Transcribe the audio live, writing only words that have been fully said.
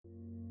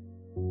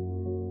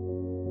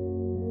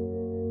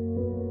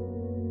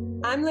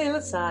I'm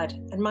Layla Saad,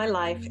 and my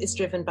life is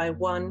driven by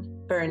one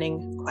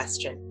burning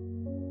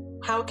question.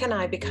 How can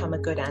I become a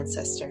good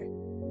ancestor?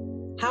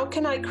 How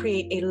can I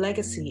create a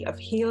legacy of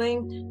healing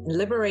and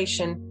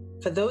liberation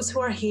for those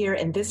who are here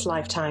in this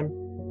lifetime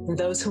and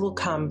those who will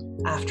come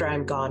after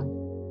I'm gone?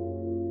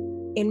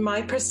 In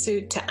my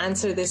pursuit to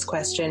answer this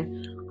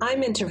question,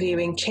 I'm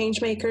interviewing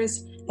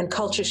changemakers and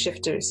culture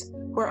shifters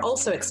who are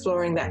also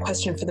exploring that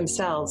question for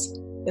themselves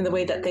in the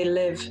way that they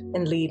live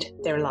and lead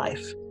their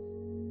life.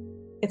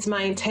 It's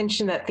my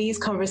intention that these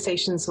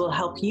conversations will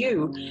help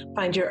you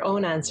find your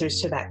own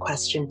answers to that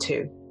question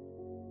too.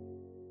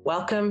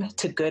 Welcome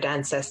to Good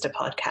Ancestor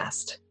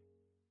Podcast.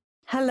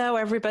 Hello,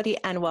 everybody,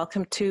 and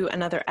welcome to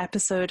another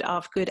episode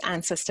of Good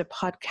Ancestor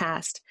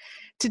Podcast.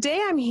 Today,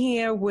 I'm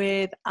here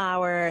with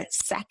our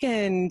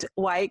second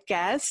white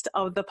guest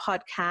of the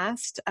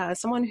podcast,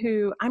 someone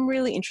who I'm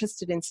really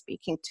interested in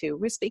speaking to.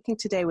 We're speaking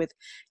today with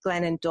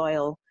Glennon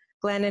Doyle.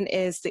 Glennon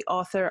is the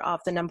author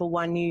of the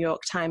 #1 New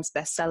York Times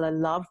bestseller,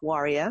 Love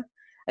Warrior,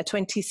 a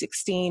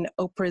 2016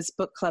 Oprah's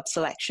Book Club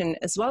selection,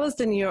 as well as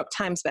the New York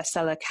Times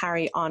bestseller,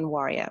 Carry On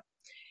Warrior.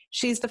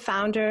 She's the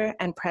founder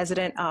and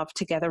president of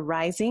Together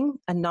Rising,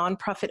 a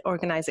nonprofit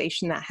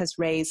organization that has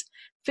raised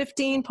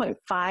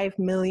 $15.5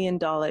 million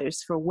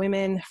for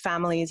women,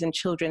 families, and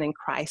children in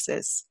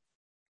crisis.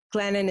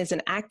 Glennon is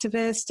an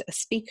activist, a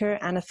speaker,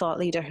 and a thought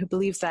leader who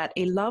believes that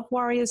a love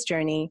warrior's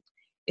journey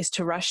is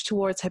to rush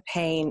towards her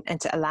pain and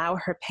to allow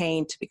her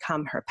pain to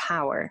become her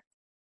power.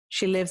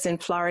 She lives in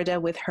Florida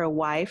with her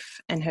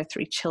wife and her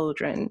 3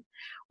 children.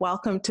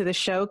 Welcome to the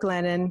show,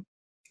 Glennon.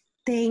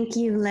 Thank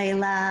you,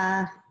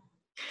 Layla.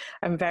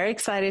 I'm very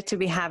excited to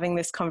be having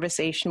this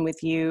conversation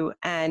with you.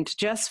 And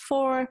just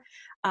for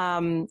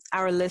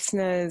our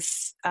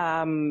listeners,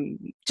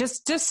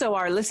 just so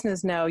our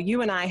listeners know,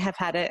 you and I have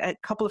had a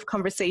couple of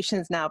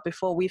conversations now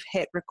before we've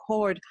hit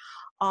record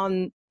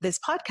on this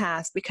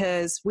podcast,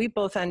 because we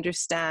both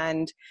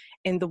understand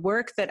in the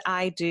work that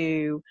I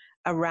do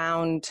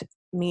around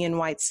me and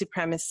white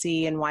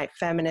supremacy and white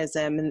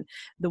feminism and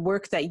the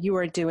work that you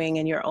are doing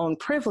in your own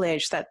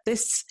privilege, that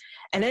this,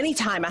 and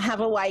anytime I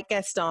have a white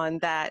guest on,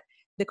 that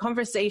the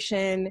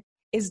conversation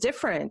is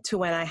different to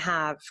when I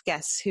have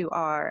guests who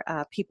are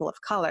people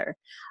of color.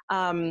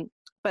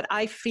 But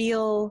I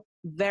feel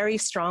very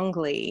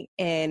strongly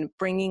in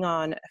bringing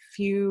on a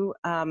few,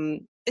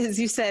 as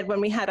you said,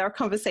 when we had our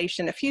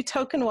conversation, a few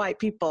token white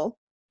people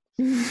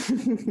to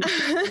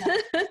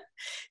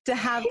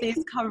have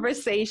these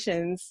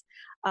conversations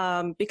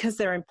because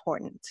they're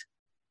important.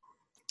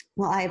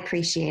 Well, I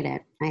appreciate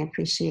it. I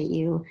appreciate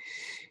you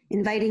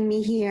inviting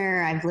me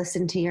here. I've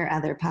listened to your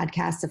other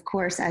podcasts, of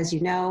course, as you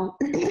know.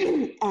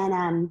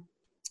 And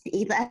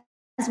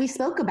as we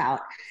spoke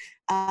about,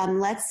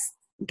 let's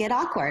get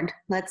awkward.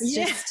 Let's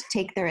just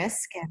take the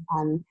risk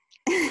and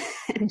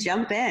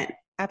jump in.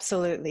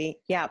 Absolutely.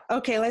 Yeah.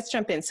 Okay, let's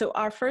jump in. So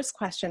our first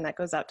question that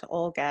goes out to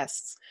all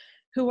guests: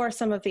 who are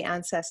some of the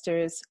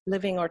ancestors,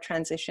 living or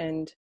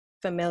transitioned,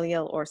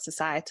 familial or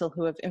societal,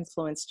 who have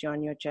influenced you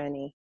on your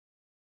journey?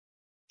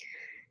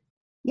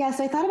 Yeah,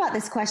 so I thought about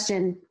this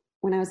question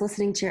when I was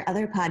listening to your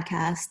other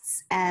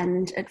podcasts,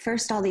 and at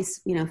first all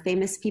these,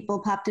 famous people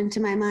popped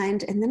into my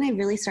mind, and then I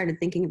really started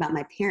thinking about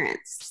my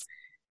parents.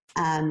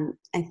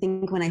 I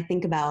think when I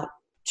think about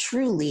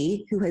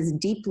truly who has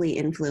deeply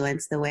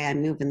influenced the way I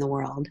move in the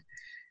world,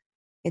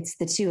 it's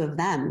the 2 of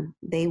them.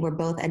 They were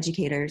both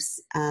educators.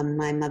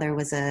 My mother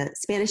was a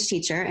Spanish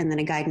teacher and then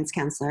a guidance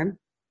counselor,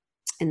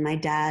 and my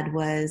dad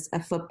was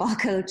a football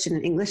coach and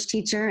an English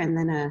teacher and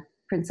then a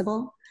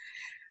principal.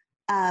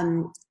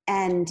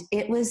 And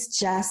it was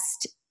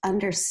just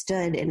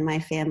understood in my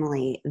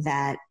family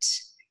that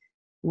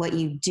what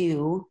you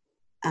do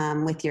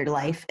with your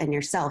life and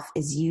yourself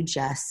is you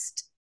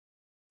just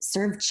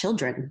serve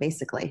children,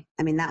 basically.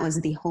 I mean, that was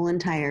the whole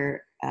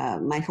entire,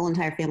 my whole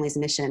entire family's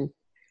mission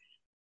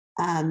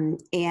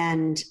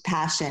and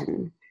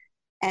passion.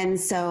 And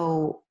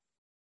so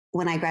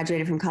when I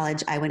graduated from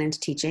college, I went into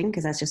teaching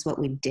because that's just what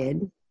we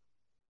did.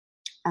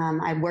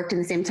 I worked in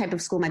the same type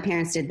of school my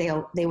parents did.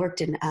 They worked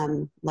in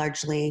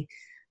largely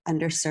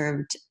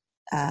underserved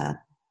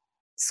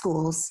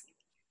schools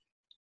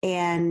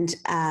and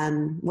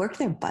worked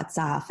their butts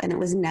off. And it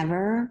was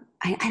never,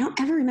 I don't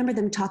ever remember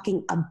them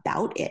talking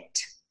about it.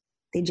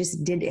 They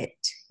just did it,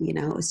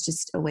 it was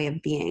just a way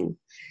of being.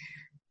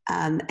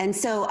 And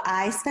so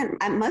I spent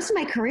most of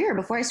my career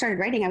before I started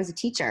writing, I was a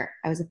teacher.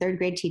 I was a 3rd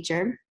grade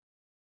teacher.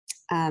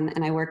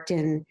 And I worked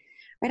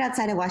right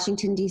outside of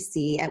Washington,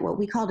 D.C. at what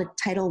we called a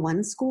Title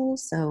I school.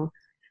 So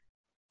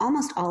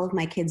almost all of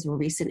my kids were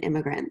recent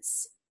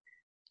immigrants.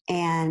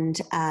 And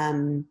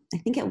I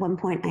think at one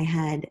point I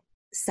had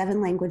 7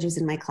 languages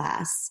in my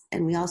class,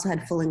 and we also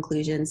had full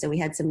inclusion. So we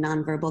had some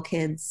nonverbal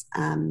kids.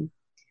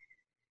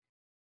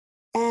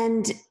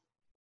 And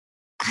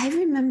I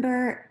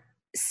remember,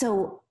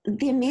 so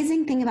the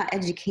amazing thing about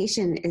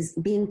education is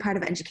being part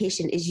of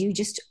education is you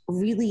just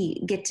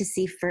really get to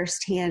see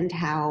firsthand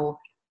how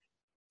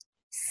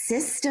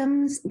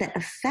systems that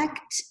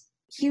affect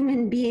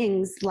human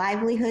beings'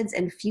 livelihoods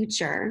and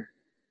future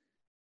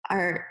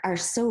are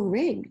so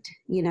rigged,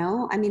 you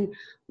know? I mean,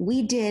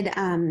 we did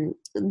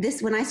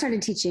this when I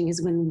started teaching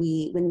is when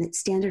the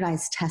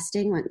standardized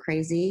testing went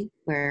crazy,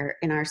 where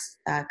in our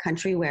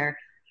country, where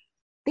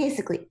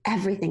basically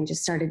everything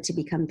just started to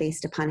become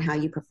based upon how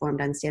you performed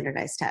on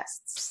standardized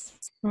tests.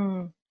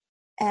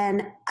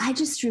 And I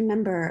just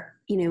remember,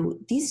 you know,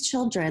 these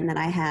children that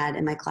I had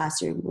in my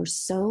classroom were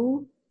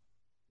so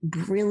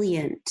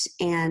brilliant,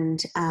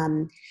 and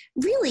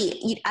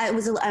really, I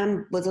was a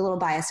little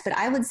biased, but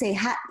I would say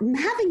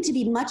having to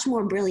be much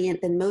more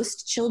brilliant than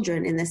most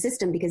children in the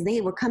system, because they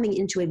were coming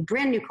into a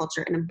brand new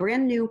culture and a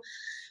brand new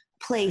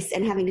place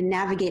and having to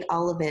navigate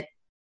all of it.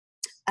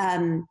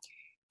 And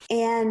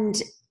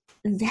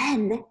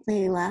then,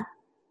 Layla,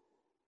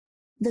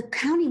 the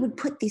county would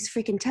put these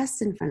freaking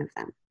tests in front of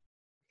them.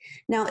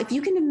 Now, if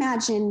you can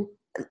imagine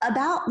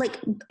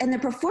and the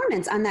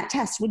performance on that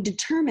test would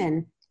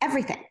determine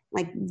everything.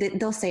 Like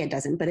they'll say it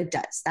doesn't, but it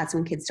does. That's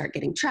when kids start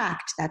getting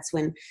tracked. That's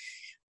when,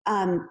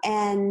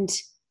 and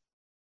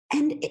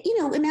you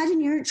know,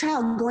 imagine your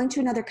child going to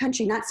another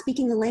country, not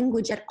speaking the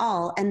language at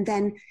all. And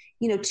then,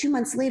 you know, 2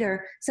 months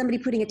later, somebody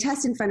putting a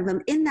test in front of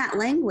them in that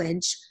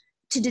language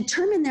to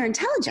determine their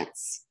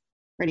intelligence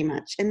pretty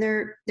much and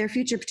their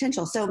future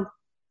potential. So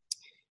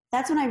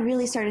that's when I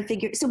really started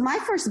figuring. So my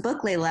first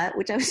book, Layla,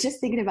 which I was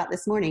just thinking about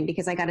this morning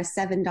because I got a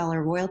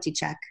 $7 royalty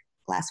check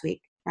last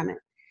week from it,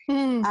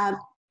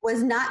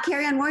 was not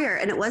Carry On Warrior,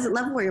 and it wasn't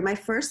Love Warrior. My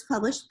first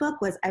published book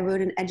I wrote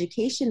an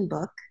education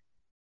book.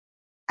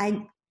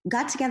 I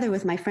got together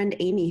with my friend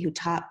Amy, who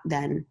taught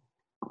then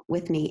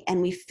with me, and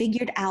we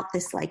figured out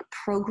this like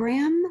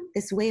program,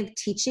 this way of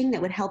teaching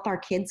that would help our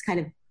kids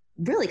kind of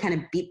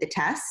beat the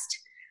test.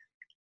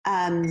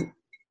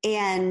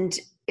 And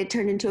it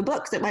turned into a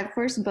book. So my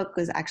first book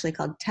was actually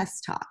called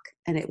Test Talk,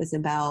 and it was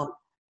about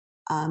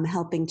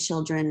helping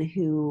children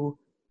who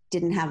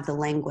didn't have the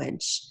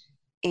language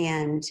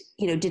and,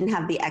 you know, didn't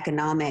have the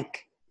economic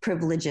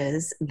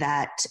privileges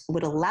that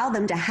would allow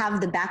them to have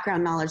the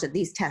background knowledge that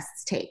these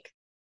tests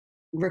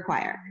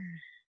require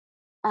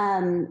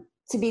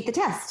to beat the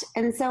test.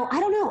 And so I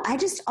don't know, I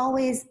just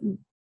always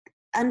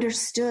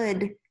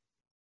understood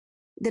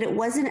that it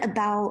wasn't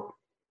about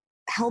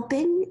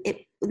helping.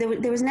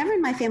 There was never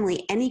in my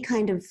family any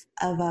kind of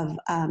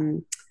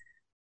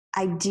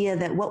idea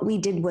that what we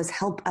did was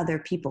help other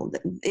people.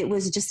 It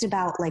was just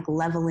about like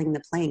leveling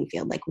the playing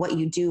field. Like what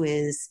you do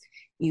is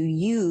you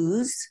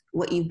use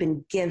what you've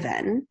been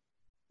given,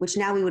 which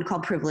now we would call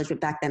privilege,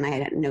 but back then I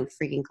had no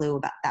freaking clue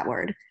about that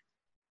word,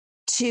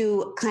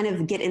 to kind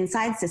of get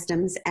inside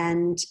systems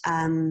and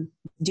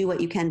do what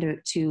you can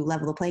to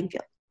level the playing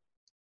field.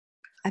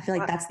 I feel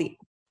like that's the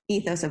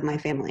ethos of my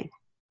family.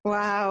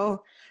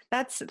 Wow.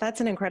 That's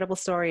an incredible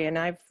story. And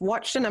I've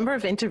watched a number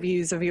of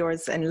interviews of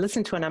yours and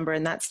listened to a number,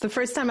 and that's the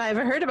first time I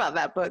ever heard about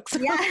that book. So.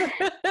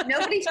 Yeah.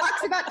 Nobody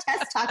talks about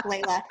Test Talk,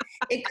 Layla.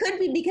 It could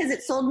be because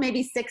it sold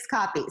maybe 6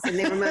 copies and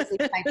they were mostly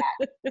my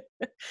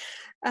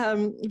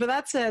dad. But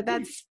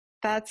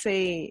that's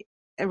a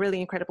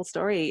really incredible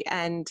story.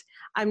 And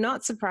I'm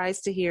not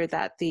surprised to hear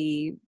that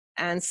the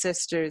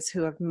ancestors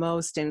who have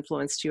most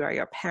influenced you are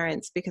your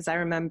parents, because I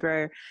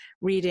remember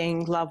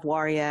reading Love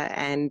Warrior,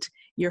 and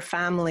your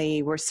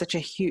family were such a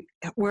huge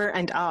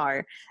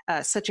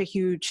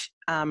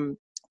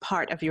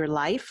part of your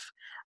life,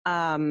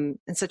 and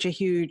such a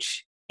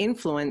huge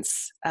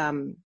influence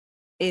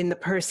in the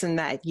person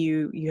that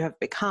you have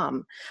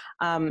become.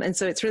 And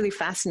so it's really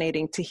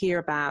fascinating to hear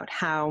about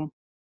how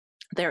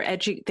they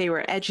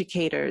were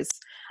educators.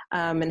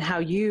 And how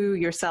you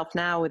yourself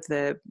now with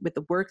the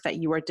work that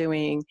you are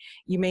doing,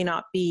 you may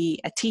not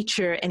be a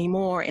teacher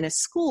anymore in a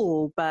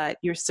school, but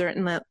you're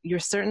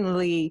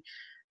certainly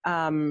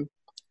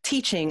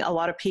teaching a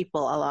lot of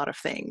people a lot of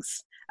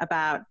things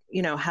about,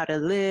 you know, how to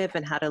live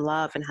and how to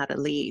love and how to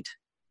lead.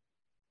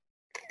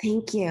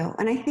 Thank you.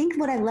 And I think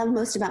what I love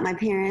most about my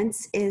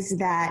parents is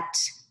that,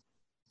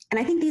 and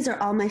I think these are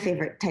all my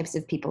favorite types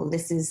of people.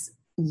 This is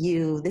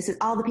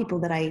all the people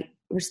that I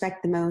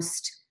respect the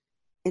most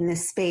in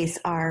this space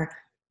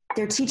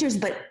they're teachers,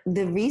 but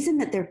the reason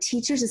that they're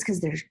teachers is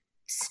because they're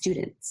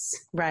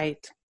students.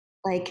 Right.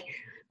 Like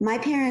my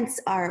parents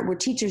were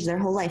teachers their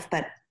whole life,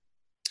 but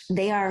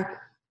they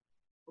are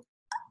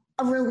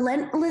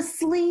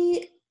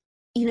relentlessly,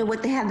 you know,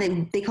 what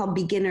they call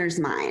beginner's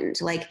mind.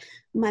 Like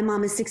my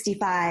mom is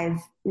 65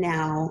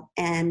 now,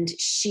 and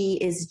she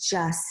is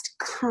just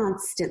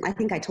constant. I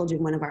think I told you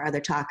in one of our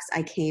other talks,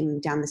 I came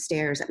down the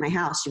stairs at my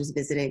house. She was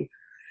visiting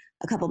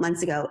a couple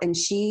months ago, and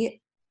she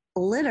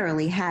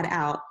literally had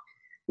out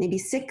maybe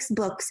 6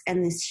 books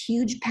and this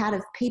huge pad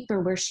of paper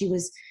where she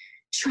was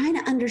trying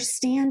to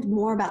understand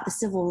more about the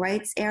civil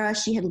rights era.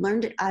 She had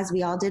learned it, as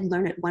we all did,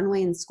 learn it one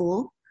way in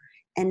school.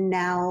 And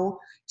now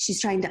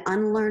she's trying to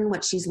unlearn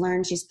what she's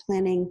learned. She's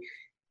planning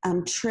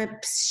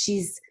trips.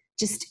 She's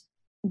just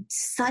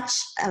such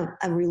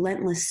a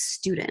relentless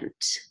student.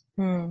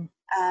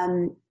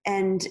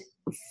 And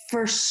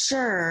for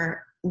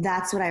sure,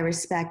 that's what I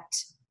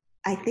respect.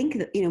 I think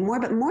that, you know, more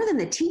than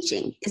the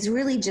teaching is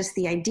really just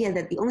the idea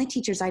that the only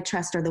teachers I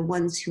trust are the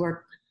ones who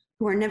are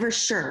who are never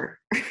sure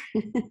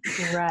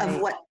Right. of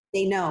what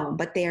they know,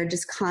 but they are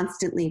just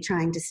constantly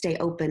trying to stay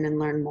open and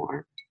learn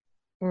more.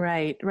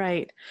 Right,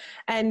 right.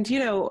 And,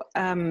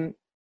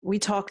 we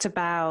talked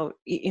about,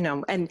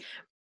 and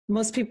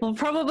most people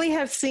probably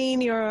have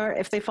seen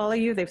if they follow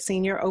you, they've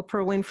seen your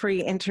Oprah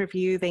Winfrey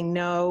interview. They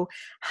know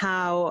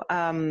how,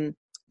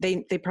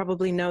 they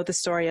probably know the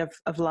story of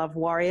Love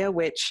Warrior,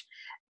 which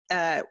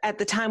at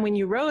the time when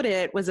you wrote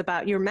it was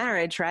about your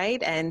marriage,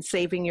 right? And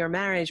saving your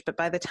marriage. But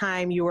by the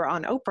time you were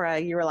on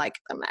Oprah, you were like,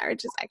 the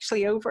marriage is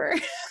actually over.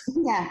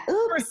 Yeah.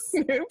 Oops.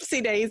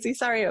 Oopsie daisy.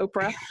 Sorry,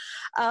 Oprah.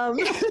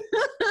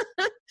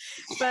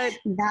 But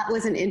that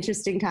was an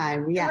interesting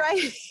time. Yeah.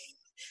 Right.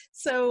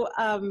 So,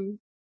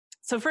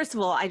 so first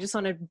of all, I just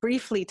want to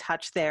briefly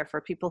touch there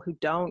for people who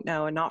don't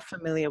know and not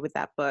familiar with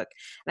that book.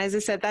 And as I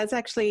said, that's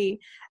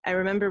actually, I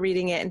remember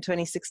reading it in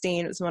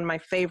 2016. It was one of my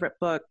favorite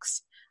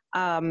books.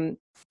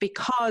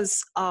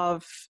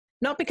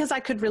 Not because I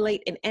could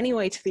relate in any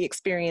way to the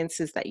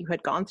experiences that you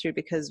had gone through,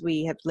 because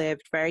we have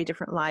lived very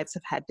different lives,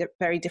 have had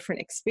very different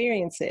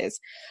experiences.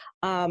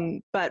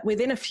 But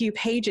within a few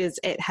pages,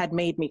 it had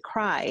made me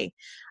cry.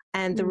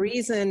 And the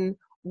reason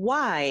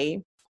why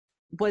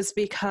was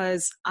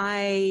because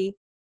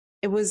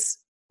it was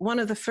one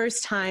of the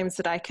first times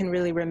that I can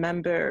really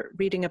remember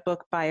reading a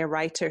book by a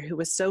writer who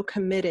was so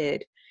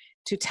committed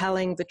to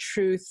telling the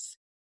truth,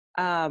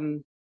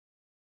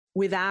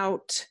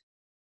 without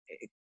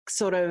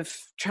sort of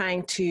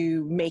trying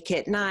to make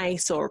it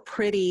nice or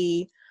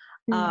pretty,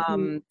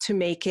 to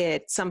make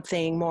it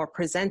something more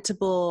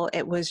presentable.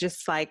 It was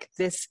just like,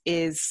 this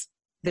is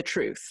the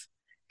truth,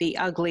 the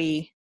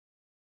ugly,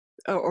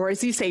 or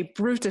as you say,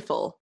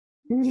 brutal.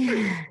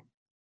 Yeah.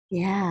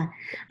 Yeah.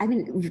 I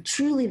mean,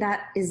 truly,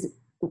 that is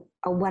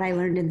what I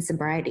learned in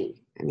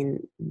sobriety. I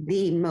mean,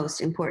 the most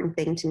important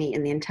thing to me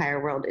in the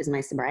entire world is my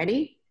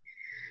sobriety.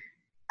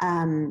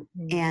 And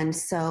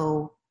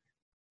so,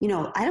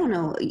 I don't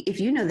know if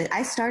you know that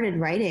I started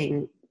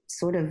writing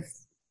sort of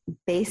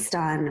based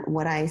on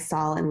what I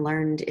saw and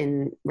learned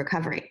in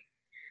recovery.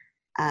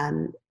 I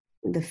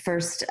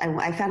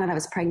found out I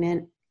was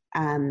pregnant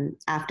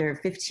after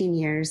 15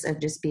 years of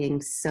just being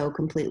so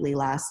completely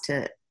lost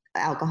to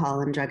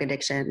alcohol and drug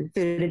addiction,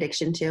 food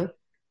addiction too.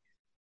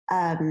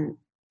 And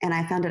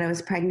I found out I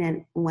was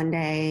pregnant one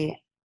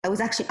day. It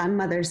was actually on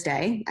Mother's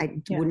Day. I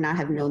would not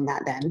have known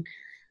that then.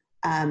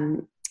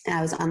 And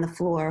I was on the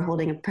floor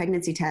holding a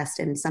pregnancy test,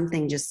 and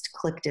something just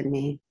clicked in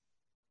me.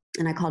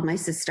 And I called my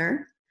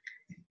sister,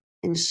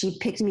 and she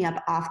picked me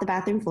up off the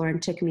bathroom floor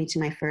and took me to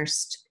my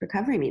first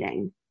recovery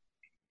meeting.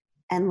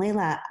 And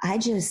Layla, I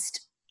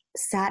just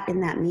sat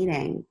in that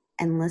meeting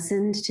and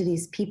listened to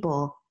these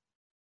people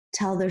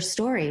tell their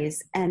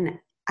stories. And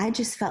I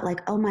just felt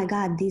like, oh my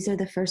God, these are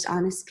the first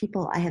honest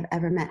people I have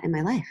ever met in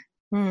my life.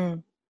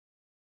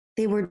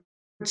 They were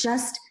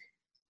just,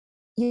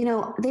 they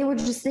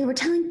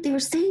were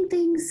saying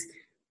things,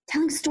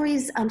 telling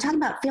stories, talking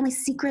about family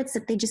secrets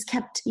that they just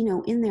kept,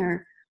 in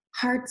their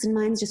hearts and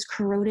minds, just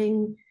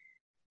corroding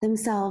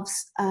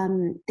themselves.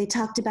 They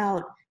talked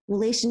about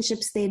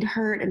relationships they'd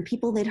hurt and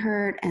people they'd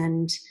hurt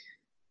and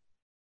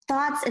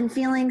thoughts and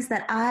feelings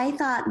that I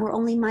thought were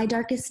only my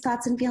darkest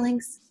thoughts and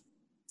feelings,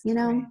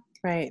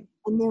 Right.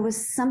 And there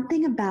was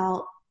something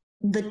about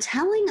the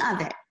telling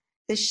of it,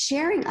 the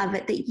sharing of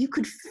it, that you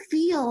could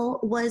feel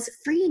was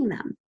freeing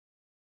them.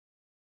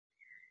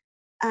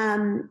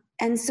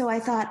 And so I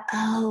thought,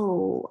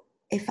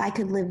 if I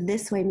could live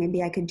this way,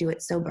 maybe I could do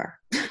it sober.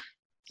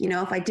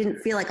 If I didn't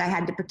feel like I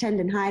had to pretend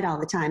and hide all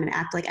the time and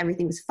act like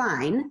everything was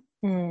fine.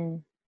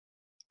 And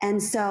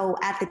so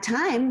at the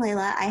time,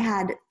 Layla, I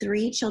had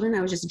 3 children.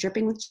 I was just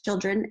dripping with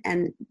children.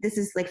 And this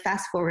is like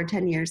fast forward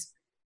 10 years.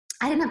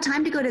 I didn't have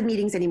time to go to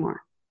meetings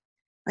anymore.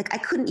 Like I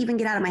couldn't even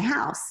get out of my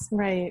house.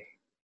 Right.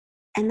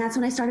 And that's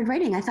when I started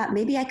writing. I thought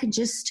maybe I could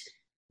just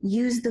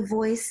use the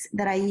voice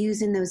that I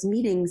use in those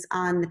meetings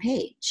on the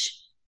page.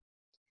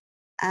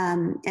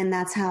 And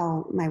that's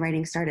how my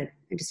writing started.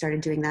 I just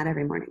started doing that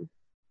every morning.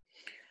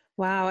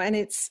 Wow. And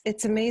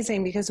it's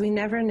amazing because we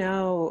never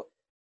know,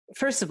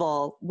 first of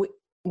all,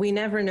 we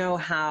never know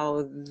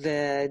how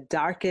the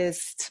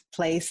darkest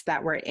place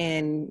that we're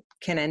in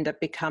can end up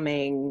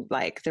becoming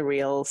like the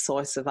real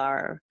source of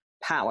our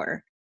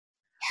power.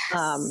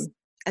 Yes.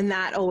 And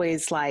that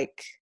always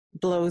like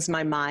blows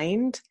my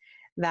mind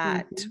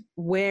that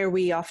where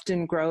we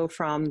often grow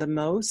from the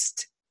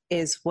most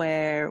is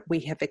where we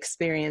have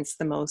experienced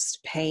the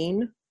most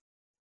pain.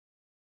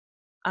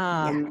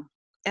 And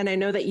I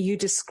know that you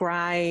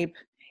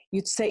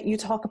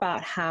talk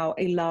about how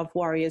a love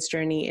warrior's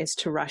journey is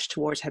to rush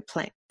towards her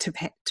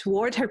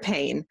toward her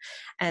pain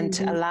and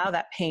to allow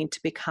that pain to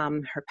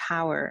become her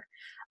power.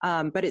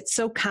 But it's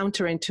so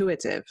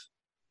counterintuitive.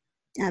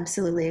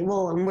 Absolutely.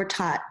 Well, and we're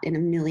taught in a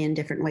million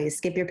different ways.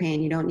 Skip your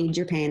pain. You don't need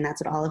your pain.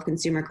 That's what all of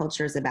consumer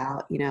culture is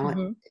about.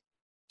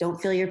 Don't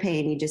feel your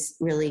pain.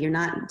 You're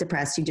not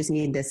depressed. You just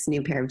need this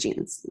new pair of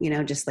jeans,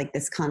 just like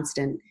this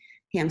constant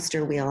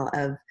hamster wheel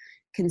of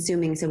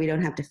consuming so we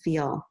don't have to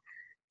feel.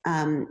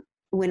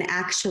 When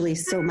actually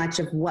so much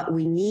of what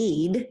we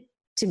need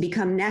to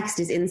become next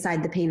is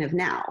inside the pain of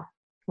now,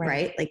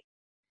 right? Like,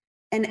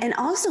 and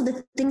also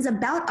the things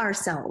about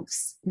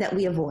ourselves that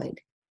we avoid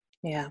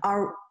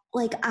are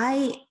like,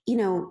 I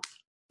deal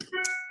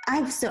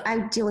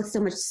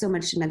with so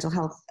much mental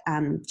health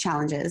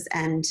challenges,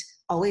 and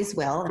always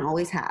will and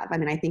always have. I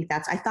mean, I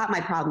thought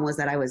my problem was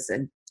that I was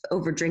an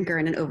over drinker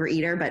and an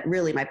overeater, but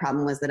really my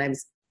problem was that I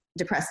was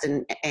depressed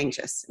and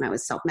anxious and I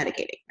was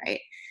self-medicating.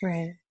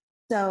 Right.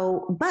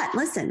 So, but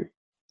listen,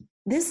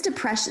 this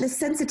depression, this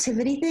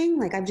sensitivity thing,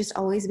 like I've just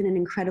always been an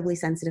incredibly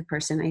sensitive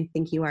person. I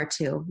think you are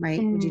too,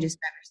 right? Would you just?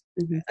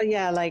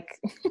 Yeah. Like,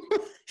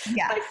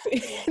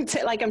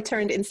 like I'm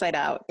turned inside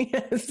out.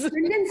 Yes.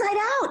 Turned inside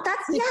out.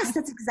 That's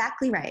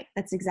exactly right.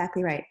 That's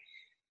exactly right.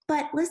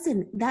 But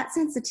listen, that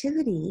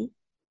sensitivity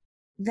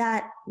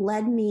that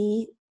led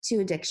me to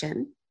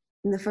addiction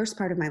in the first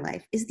part of my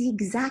life is the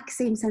exact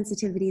same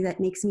sensitivity that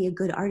makes me a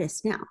good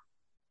artist now.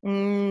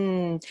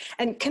 And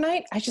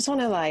I just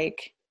want to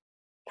like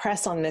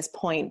press on this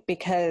point,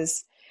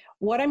 because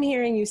what I'm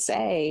hearing you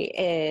say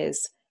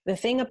is the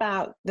things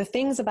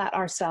about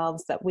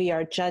ourselves that we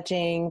are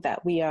judging,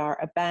 that we are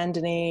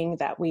abandoning,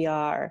 that we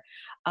are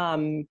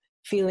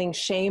feeling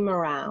shame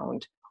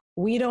around.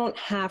 We don't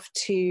have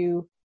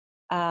to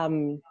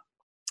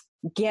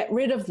get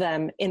rid of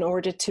them in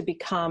order to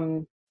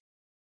become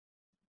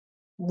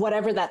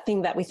whatever that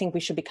thing that we think we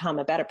should become,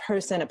 a better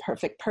person, a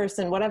perfect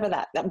person, whatever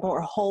that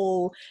more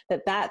whole,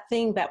 that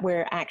thing that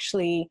we're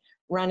actually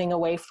running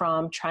away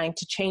from, trying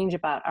to change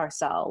about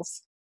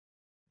ourselves.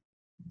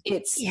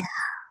 It's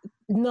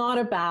not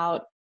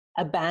about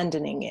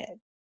abandoning it.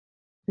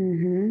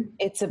 Mm-hmm.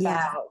 It's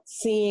about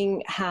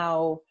seeing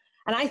how,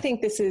 and I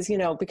think this is,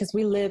 because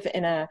we live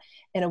in a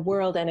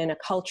world and in a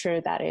culture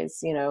that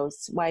is,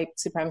 white,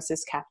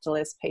 supremacist,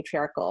 capitalist,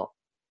 patriarchal.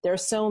 There are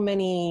so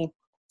many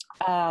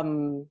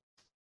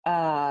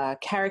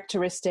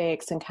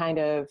characteristics and kind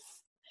of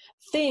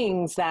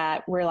things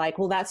that we're like,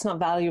 well, that's not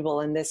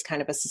valuable in this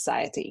kind of a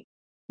society.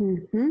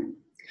 Mm-hmm.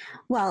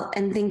 Well,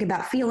 and think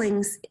about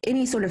feelings,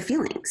 any sort of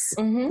feelings,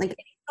 like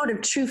any sort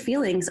of true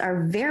feelings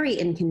are very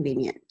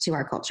inconvenient to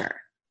our culture,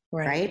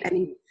 right? I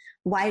mean,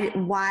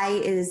 why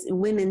is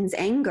women's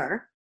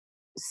anger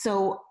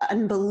so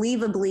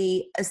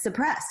unbelievably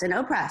suppressed and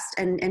oppressed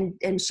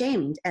and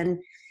shamed? And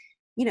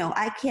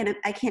I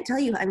can't tell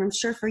you, I'm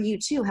sure for you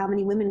too, how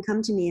many women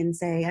come to me and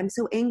say, I'm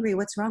so angry,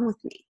 what's wrong with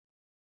me?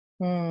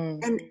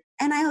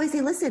 And I always say,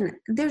 listen,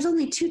 there's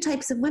only two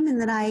types of women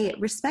that I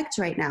respect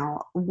right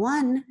now.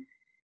 One,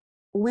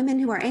 women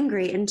who are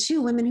angry, and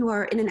two, women who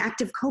are in an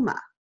active coma.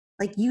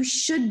 Like, you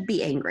should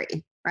be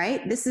angry,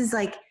 right? This is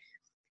like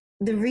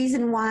the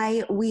reason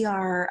why we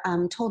are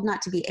told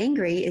not to be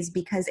angry is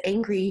because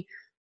angry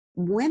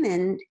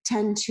women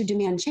tend to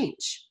demand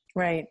change.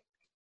 Right.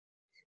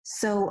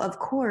 So of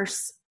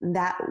course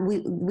that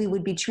we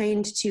would be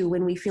trained to,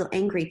 when we feel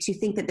angry, to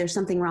think that there's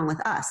something wrong with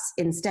us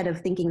instead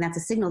of thinking that's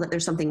a signal that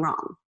there's something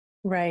wrong.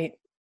 Right.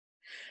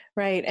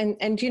 Right. And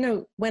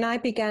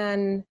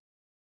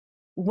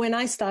when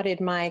I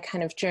started my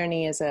kind of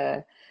journey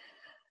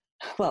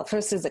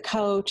first as a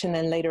coach and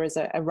then later as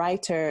a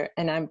writer,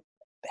 and I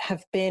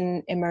have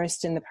been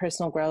immersed in the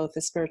personal growth,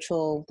 the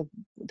spiritual,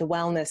 the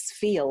wellness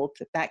field,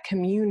 that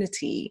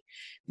community,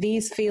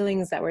 these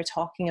feelings that we're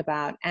talking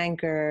about,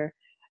 anger,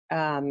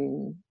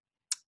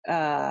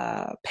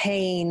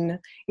 pain,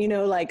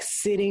 like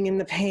sitting in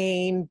the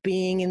pain,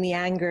 being in the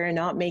anger,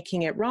 not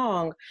making it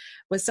wrong,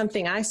 was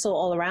something I saw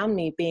all around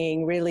me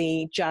being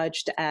really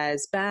judged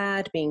as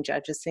bad, being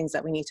judged as things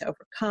that we need to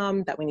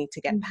overcome, that we need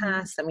to get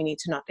past, that we need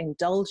to not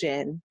indulge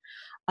in.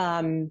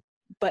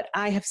 But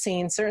I have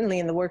seen, certainly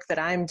in the work that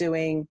I'm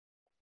doing,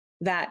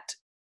 that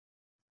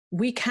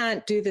we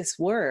can't do this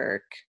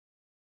work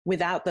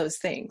without those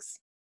things.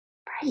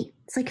 Right.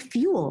 It's like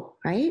fuel,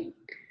 right?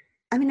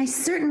 I mean, I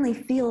certainly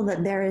feel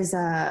that there is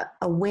a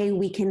way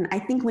we can, I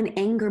think when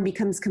anger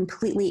becomes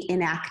completely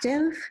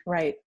inactive,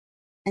 right,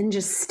 and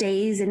just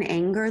stays in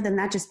anger, then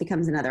that just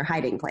becomes another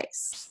hiding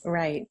place.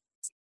 Right.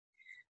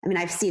 I mean,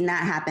 I've seen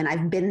that happen.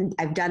 I've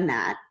done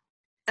that.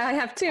 I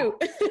have too.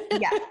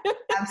 Yeah,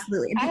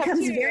 absolutely. It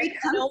becomes very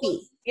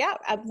comfy.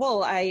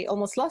 I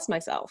almost lost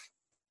myself.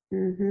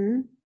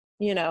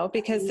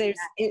 Because there's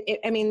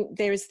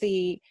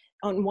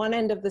on one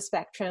end of the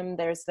spectrum,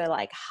 there's the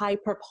like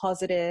hyper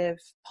positive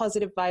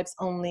vibes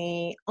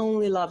only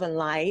love and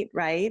light,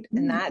 right?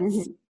 And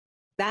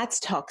that's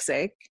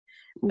toxic.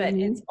 But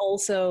it's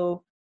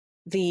also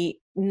the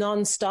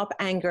nonstop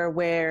anger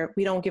where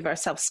we don't give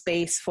ourselves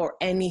space for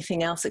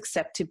anything else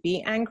except to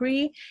be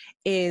angry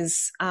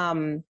is,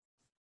 it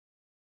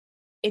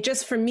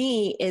just, for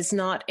me, is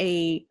not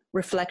a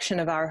reflection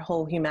of our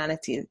whole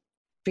humanity,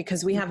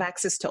 because we have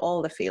access to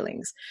all the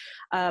feelings.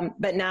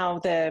 But now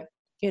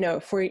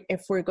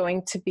if we're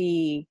going to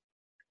be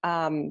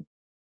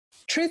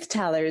truth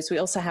tellers, we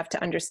also have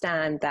to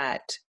understand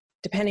that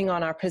depending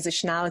on our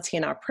positionality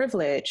and our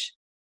privilege,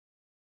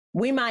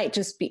 we might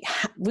just be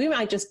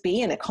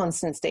in a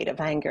constant state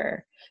of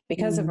anger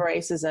because of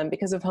racism,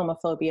 because of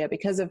homophobia,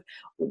 because of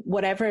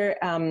whatever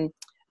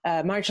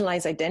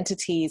marginalized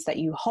identities that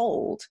you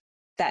hold.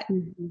 that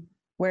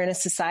we're in a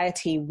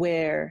society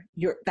where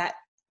that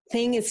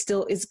thing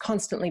is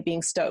constantly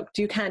being stoked.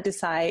 You can't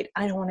decide,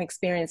 I don't want to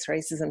experience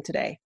racism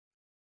today.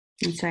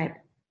 That's right.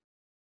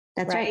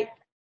 That's right.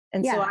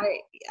 And so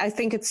I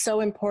think it's so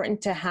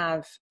important to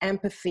have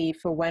empathy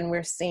for when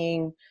we're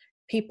seeing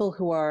people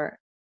who are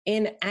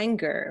in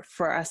anger,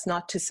 for us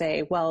not to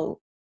say,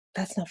 well,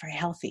 that's not very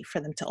healthy for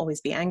them to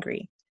always be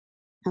angry.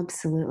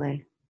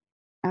 Absolutely.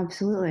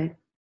 Absolutely.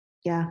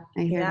 Yeah,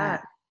 I hear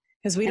that.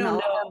 Because we don't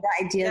know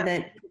the idea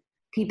that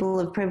people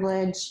of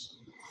privilege,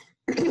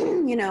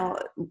 you know,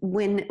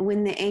 when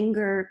the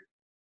anger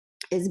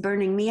is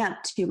burning me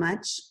up too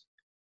much,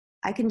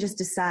 I can just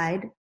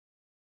decide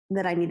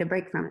that I need a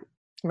break from it.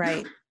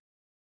 Right.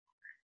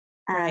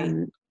 Right.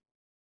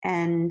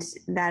 And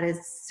that is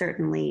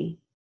certainly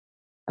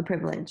a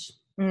privilege.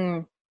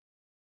 Glennon,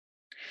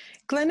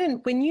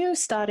 when you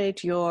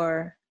started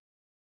your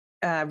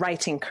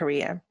writing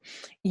career,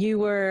 you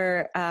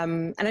were,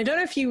 and I don't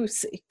know if you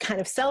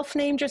kind of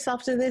self-named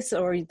yourself to this,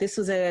 or this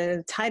was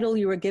a title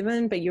you were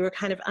given, but you were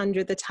kind of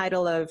under the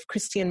title of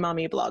Christian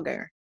Mommy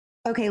Blogger.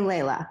 Okay,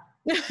 Layla,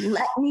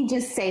 let me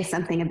just say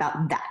something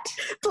about that.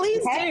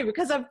 Please do,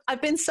 because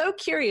I've been so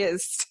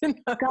curious to know.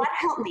 God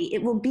help me.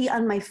 It will be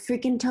on my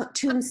freaking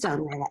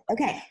tombstone, Layla.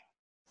 Okay.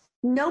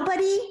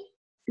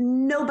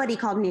 Nobody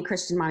called me a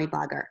Christian mommy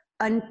blogger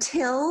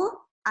until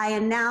I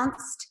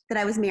announced that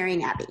I was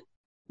marrying Abby.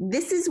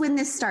 This is when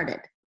this started.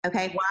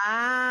 Okay.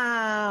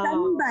 Wow.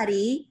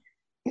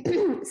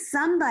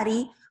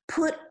 Somebody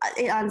put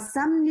it on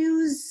some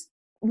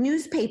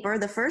newspaper,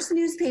 the first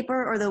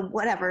newspaper or the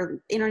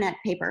whatever internet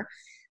paper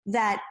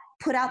that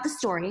put out the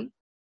story,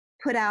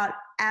 put out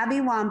Abby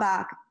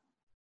Wambach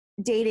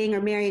dating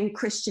or marrying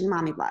Christian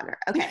mommy blogger.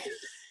 Okay.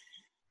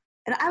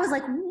 And I was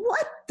like,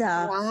 what the?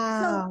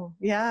 Wow.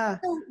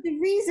 So the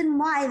reason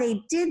why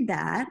they did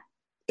that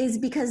is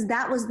because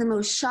that was the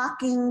most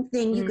shocking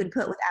thing you could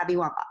put with Abby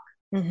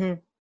Wambach.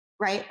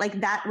 Right? Like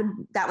that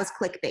was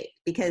clickbait,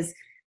 because,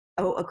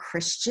 a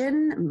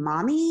Christian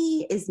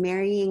mommy is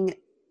marrying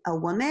a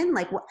woman?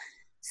 Like what?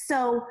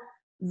 So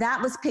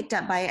that was picked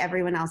up by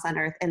everyone else on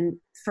earth. And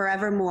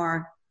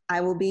forevermore,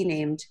 I will be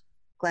named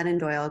Glennon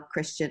Doyle,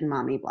 Christian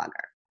mommy blogger,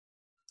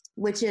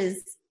 which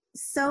is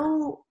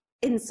so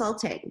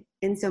insulting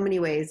in so many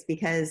ways,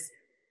 because,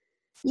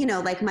 you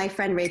know, like my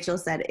friend Rachel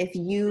said, if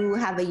you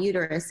have a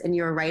uterus and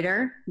you're a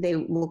writer, they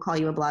will call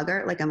you a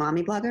blogger, like a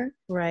mommy blogger.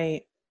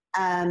 Right.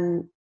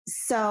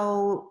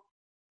 So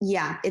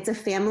yeah, it's a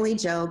family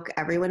joke.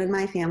 Everyone in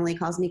my family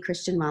calls me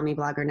Christian mommy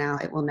blogger now.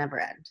 It will never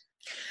end.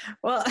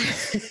 Well,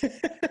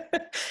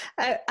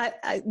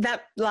 I,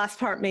 that last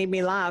part made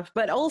me laugh,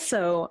 but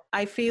also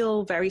I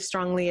feel very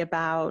strongly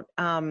about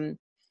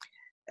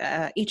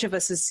each of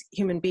us as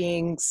human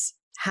beings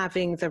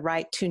having the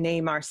right to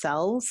name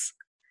ourselves.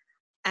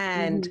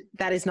 And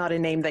that is not a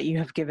name that you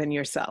have given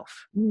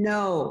yourself.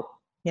 No.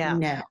 Yeah.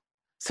 No.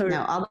 So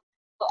no. Although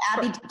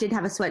Abby did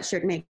have a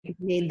sweatshirt made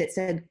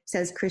that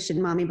says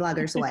Christian mommy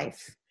blogger's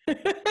wife. So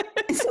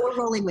we're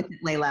rolling with it,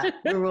 Layla.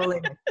 We're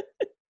rolling with it.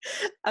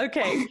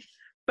 Okay.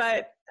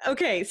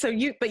 So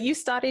you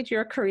started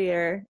your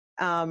career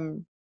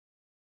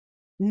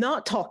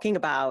not talking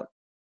about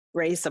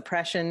race,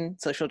 oppression,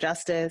 social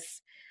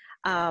justice.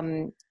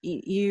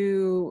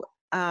 You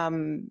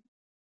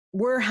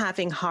were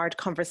having hard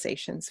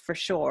conversations for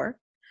sure,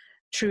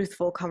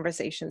 truthful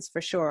conversations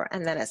for sure.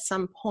 And then at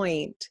some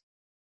point,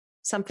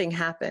 something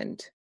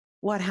happened.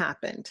 What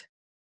happened?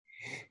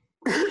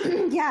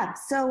 Yeah.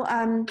 So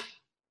I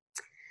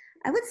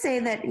would say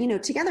that, you know,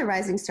 Together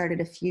Rising started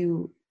a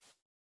few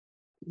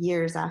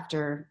years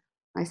after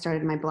I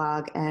started my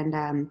blog.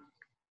 And,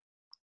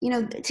 you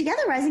know,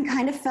 Together Rising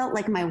kind of felt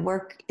like my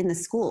work in the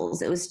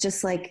schools. It was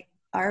just like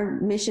our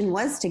mission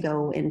was to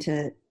go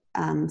into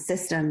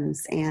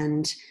systems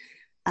and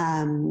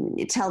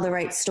tell the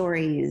right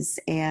stories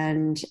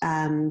and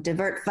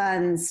divert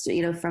funds,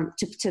 you know,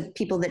 to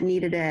people that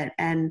needed it,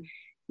 and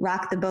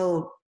rock the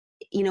boat,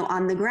 you know,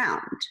 on the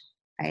ground,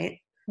 right?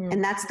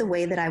 And that's the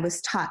way that I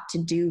was taught to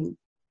do.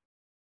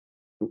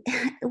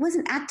 It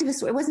wasn't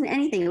activist, it wasn't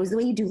anything. It was the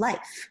way you do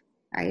life,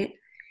 right?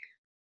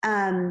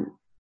 And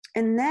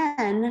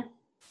then,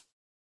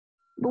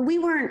 but we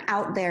weren't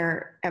out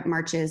there at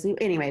marches.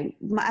 Anyway,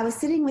 I was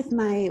sitting with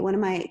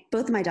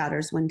both of my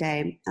daughters one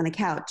day on the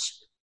couch,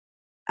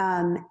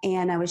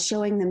 and I was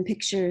showing them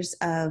pictures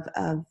of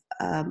a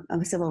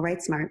civil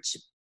rights march.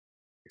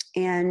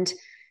 And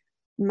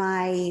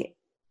my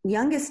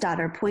youngest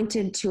daughter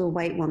pointed to a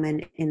white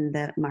woman in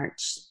the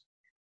march.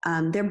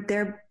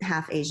 They're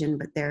half Asian,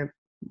 but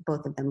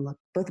both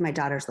of my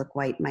daughters look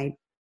white. My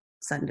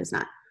son does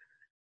not.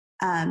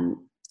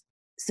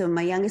 So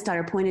my youngest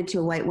daughter pointed to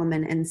a white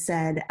woman and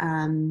said,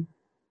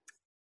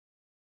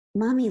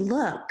 "Mommy,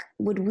 look,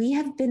 would we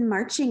have been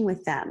marching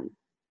with them?"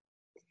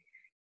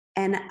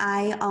 And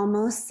I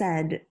almost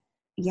said,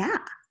 yeah.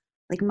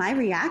 Like my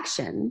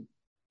reaction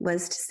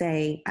was to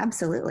say,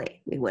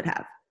 absolutely, we would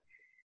have.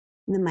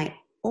 And then my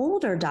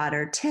older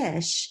daughter,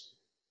 Tish,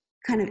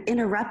 kind of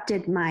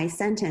interrupted my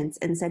sentence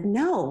and said,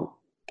 "No,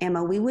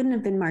 Emma, we wouldn't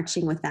have been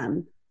marching with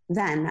them.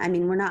 then. I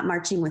mean, we're not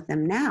marching with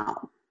them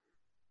now.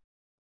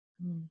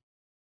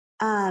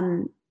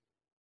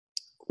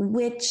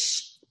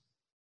 Which,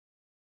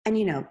 and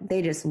you know,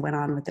 they just went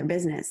on with their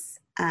business.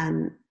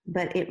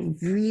 But it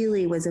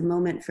really was a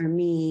moment for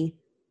me.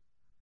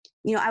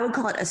 You know, I would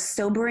call it a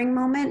sobering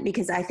moment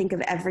because I think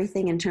of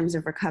everything in terms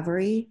of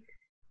recovery,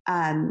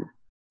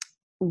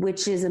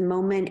 which is a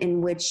moment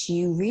in which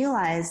you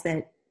realize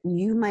that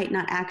you might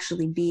not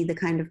actually be the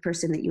kind of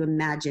person that you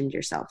imagined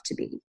yourself to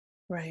be.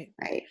 Right.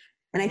 Right.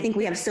 And I think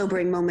we have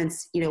sobering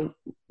moments, you know,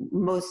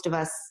 most of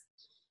us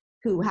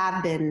who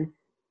have been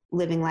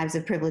living lives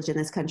of privilege in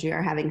this country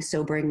are having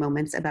sobering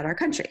moments about our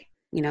country.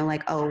 You know,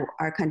 like, oh,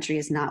 our country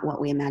is not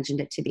what we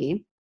imagined it to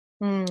be.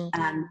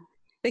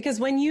 Because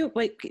when you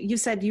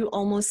said, you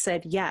almost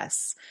said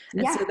yes.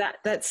 And so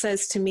that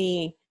says to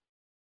me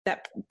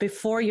that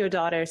before your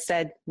daughter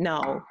said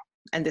no,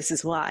 and this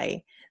is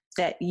why,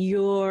 that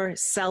your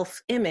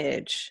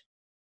self-image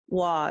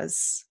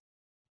was,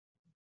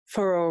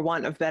 for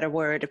want of a better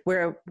word,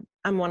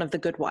 I'm one of the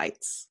good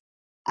whites.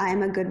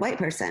 I'm a good white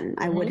person.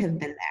 I would have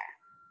been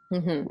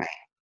there. Right.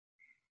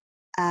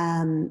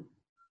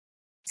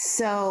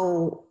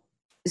 So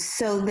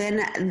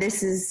then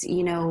this is,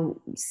 you know,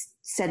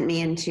 sent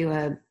me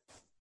into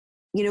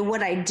you know,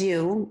 what I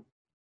do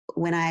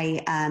when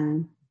I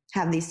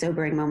have these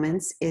sobering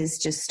moments is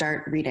just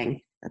start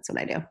reading. That's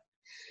what I do.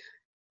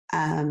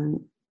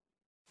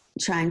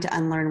 Trying to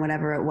unlearn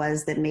whatever it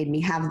was that made me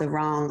have the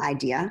wrong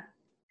idea,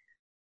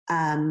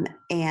 and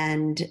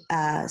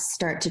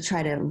start to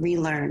try to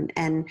relearn.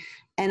 And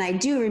I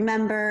do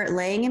remember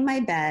laying in my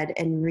bed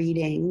and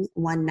reading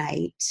one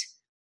night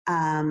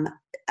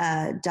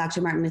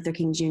Dr. Martin Luther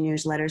King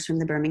Jr.'s Letters from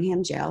the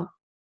Birmingham Jail.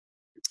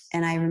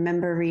 And I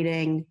remember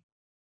reading,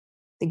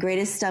 the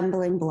greatest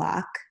stumbling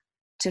block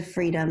to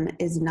freedom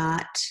is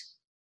not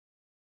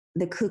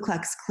the Ku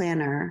Klux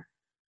Klanner,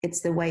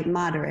 it's the white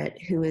moderate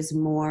who is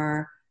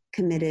more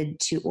committed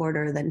to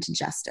order than to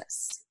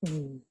justice.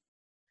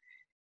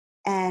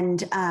 And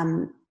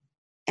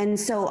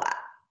so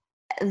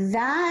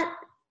that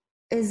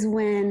is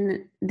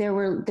when there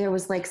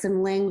was like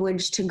some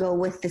language to go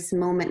with this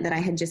moment that I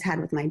had just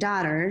had with my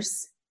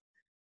daughters.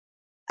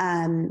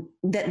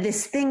 That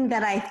this thing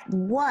that I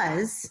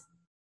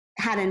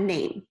had a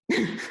name,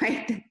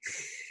 right?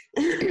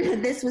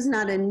 This was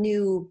not a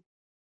new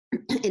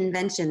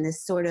invention,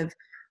 this sort of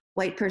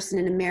white person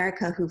in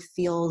America who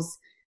feels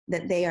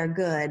that they are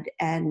good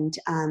and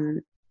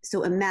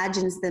so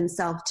imagines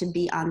themselves to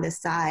be on the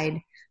side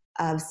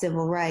of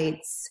civil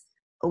rights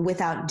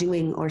without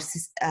doing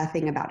a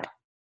thing about it.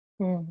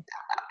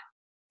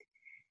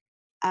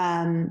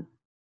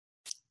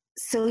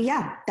 So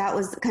yeah, that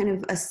was kind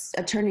of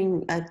a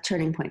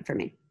turning point for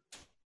me.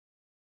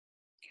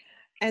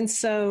 And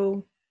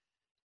so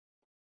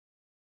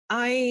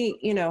I,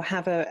 you know,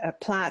 have a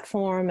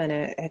platform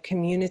and a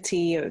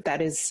community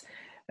that is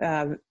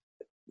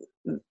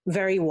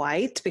very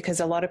white, because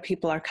a lot of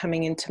people are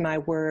coming into my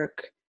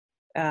work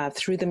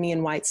through the Me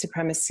and White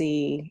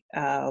Supremacy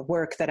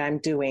work that I'm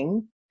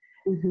doing.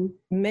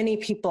 Many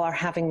people are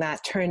having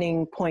that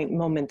turning point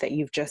moment that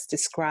you've just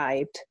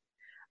described.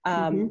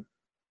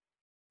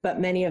 But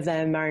many of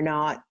them are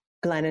not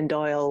Glennon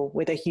Doyle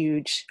with a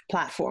huge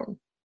platform.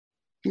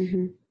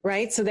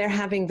 Right? So they're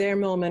having their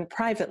moment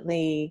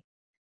privately.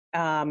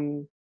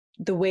 The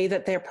way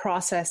that they're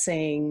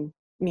processing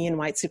Me and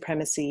White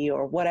Supremacy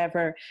or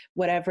whatever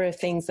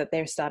things that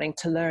they're starting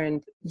to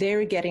learn,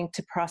 they're getting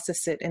to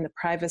process it in the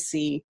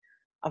privacy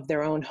of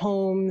their own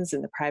homes,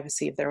 in the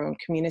privacy of their own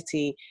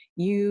community.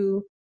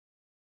 You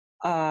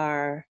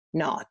are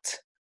not.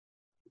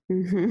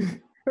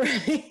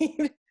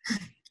 Right?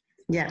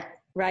 Yeah.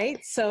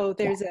 Right? So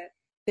there's a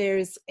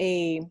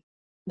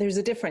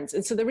difference.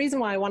 And so the reason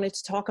why I wanted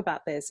to talk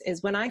about this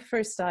is when I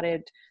first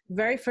started, the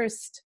very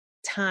first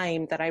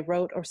time that I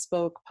wrote or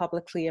spoke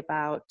publicly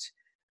about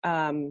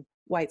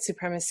white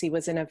supremacy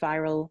was in a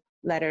viral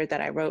letter that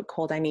I wrote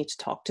called I Need to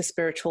Talk to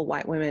Spiritual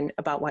White Women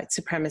About White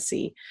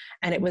Supremacy.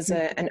 And it was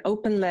an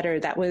open letter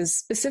that was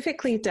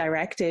specifically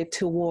directed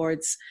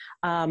towards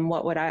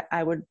what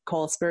I would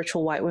call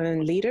spiritual white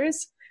women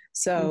leaders.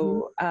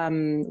 So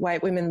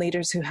white women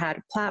leaders who had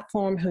a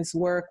platform, whose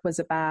work was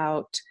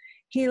about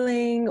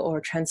healing or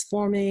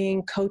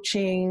transforming,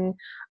 coaching,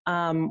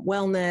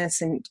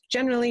 wellness, and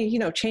generally, you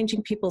know,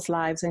 changing people's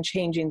lives and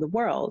changing the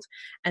world.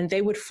 And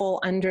they would fall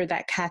under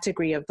that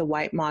category of the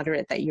white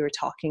moderate that you were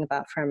talking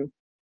about from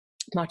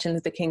Martin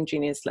Luther King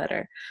Jr.'s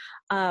letter.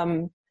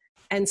 And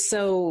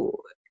so,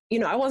 you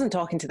know, I wasn't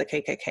talking to the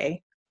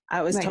KKK.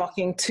 I was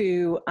talking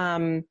to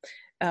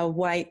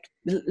white,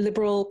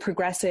 liberal,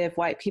 progressive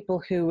white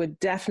people who would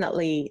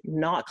definitely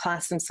not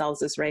class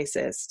themselves as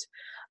racist,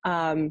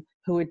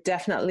 who would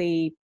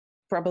definitely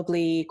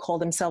probably call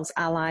themselves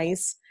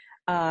allies,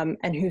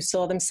 and who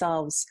saw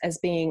themselves as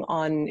being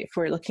on, if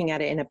we're looking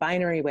at it in a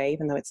binary way,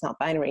 even though it's not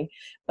binary,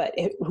 but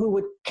who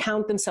would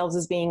count themselves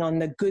as being on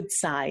the good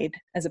side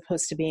as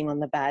opposed to being on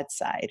the bad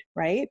side,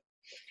 right?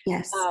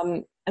 Yes.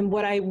 And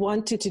what I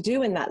wanted to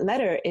do in that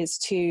letter is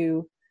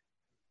to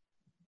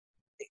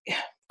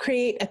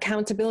create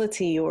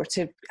accountability or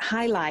to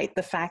highlight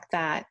the fact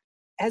that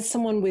as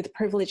someone with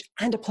privilege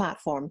and a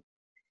platform,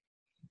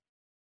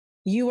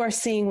 you are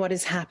seeing what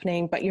is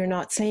happening, but you're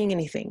not saying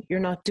anything. You're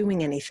not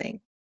doing anything.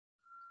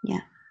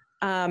 Yeah.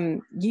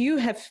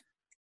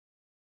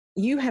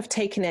 You have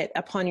taken it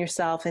upon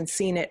yourself and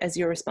seen it as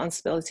your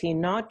responsibility,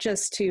 not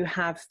just to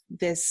have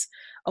this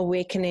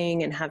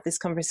awakening and have this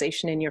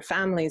conversation in your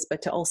families,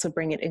 but to also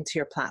bring it into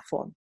your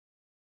platform.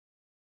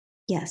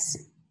 Yes.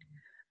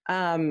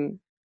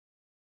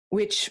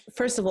 Which,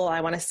 first of all,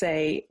 I want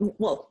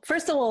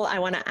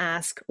to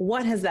ask,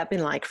 what has that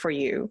been like for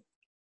you?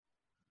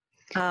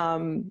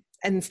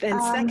 And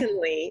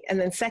secondly,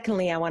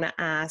 I want to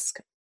ask,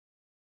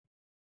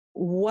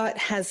 what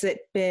has it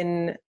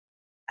been?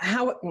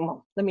 Let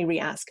me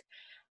re-ask.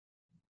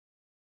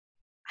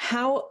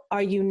 How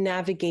are you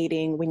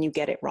navigating when you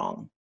get it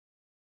wrong?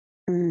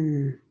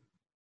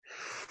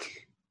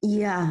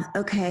 Yeah.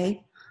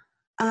 Okay.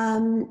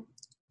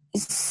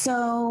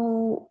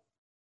 So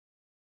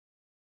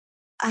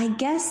I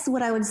guess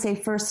what I would say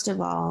first of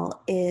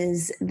all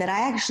is that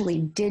I actually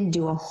did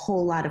do a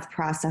whole lot of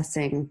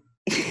processing.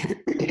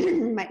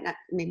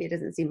 Maybe it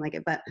doesn't seem like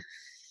it, but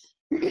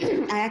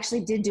I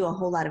actually did do a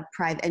whole lot of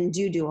private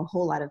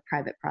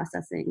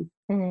processing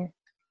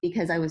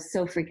because I was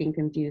so freaking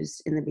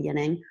confused in the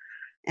beginning,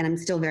 and I'm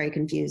still very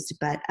confused.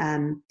 But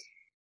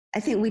I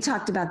think we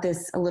talked about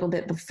this a little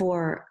bit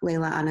before,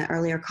 Layla, on an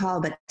earlier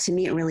call, but to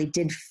me, it really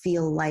did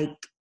feel like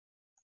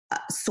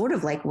sort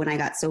of like when I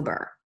got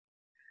sober.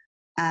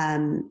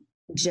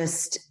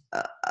 Just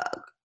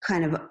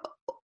kind of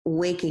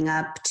waking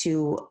up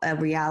to a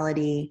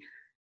reality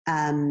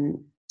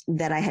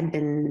that I had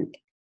been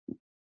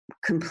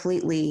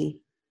completely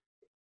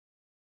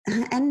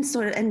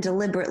and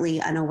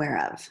deliberately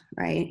unaware of,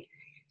 right?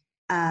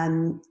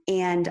 And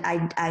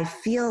I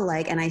feel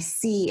like, and I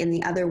see in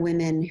the other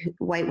women,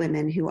 white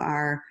women who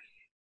are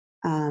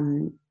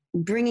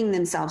bringing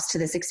themselves to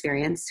this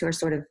experience, who are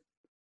sort of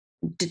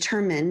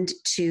determined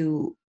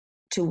to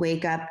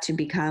wake up, to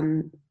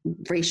become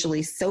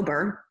racially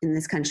sober in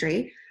this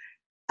country,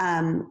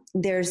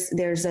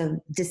 there's a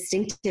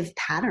distinctive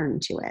pattern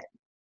to it.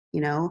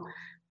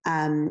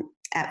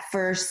 At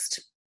first,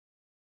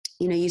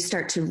 you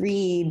start to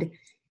read,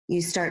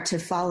 you start to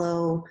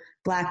follow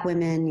Black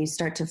women, you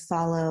start to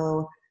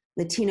follow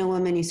Latino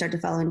women, you start to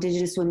follow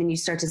Indigenous women, you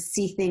start to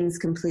see things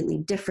completely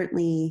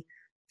differently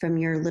from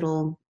your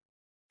little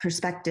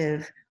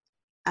perspective.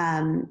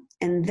 And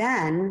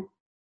then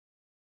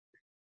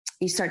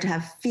you start to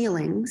have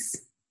feelings,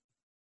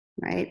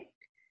 right?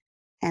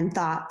 And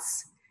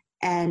thoughts.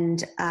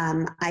 And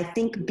I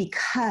think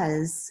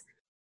because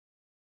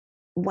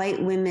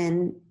white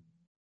women,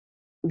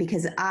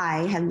 because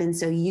I have been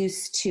so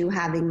used to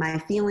having my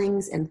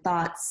feelings and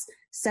thoughts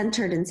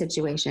centered in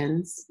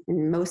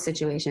most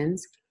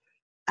situations,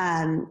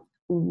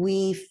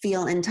 we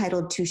feel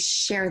entitled to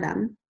share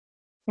them.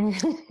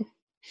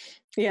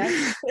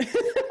 Yes.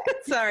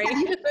 Sorry.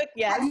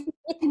 Yes. Have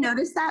you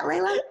noticed that,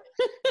 Layla?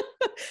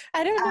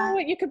 I don't know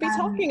what you could be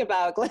talking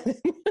about,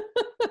 Glenn.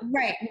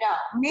 Right. No,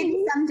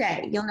 maybe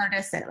someday you'll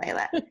notice it,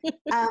 Layla.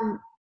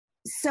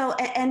 So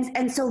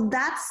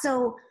that's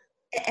so,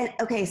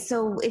 okay.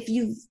 So if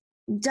you've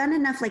done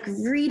enough like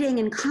reading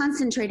and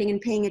concentrating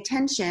and paying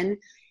attention,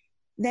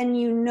 then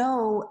you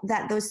know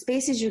that those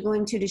spaces you're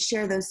going to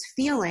share those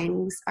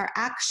feelings are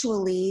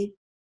actually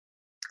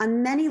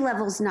on many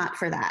levels not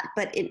for that.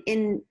 But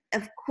in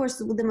of course,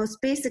 the most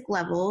basic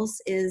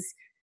levels is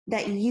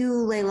that you,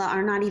 Layla,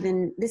 are not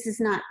even,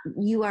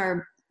 you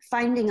are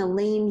finding a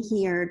lane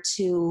here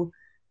to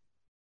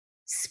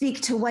speak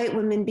to white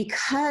women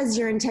because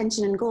your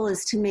intention and goal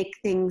is to make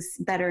things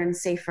better and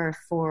safer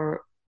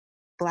for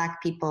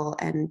Black people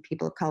and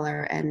people of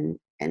color. And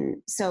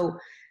so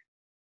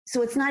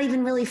it's not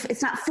even really,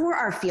 it's not for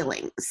our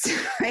feelings,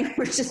 right?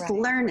 We're just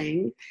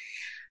learning.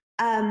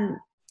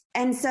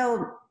 And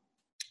so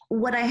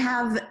what I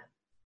have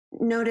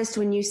noticed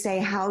when you say,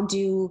 how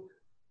do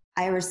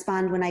I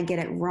respond when I get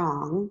it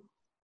wrong,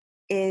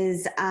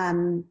 is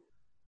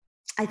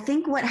I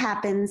think what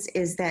happens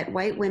is that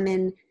white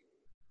women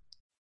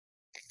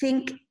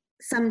think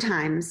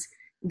sometimes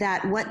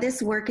that what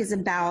this work is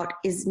about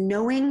is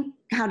knowing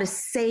how to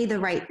say the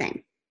right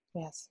thing.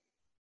 Yes.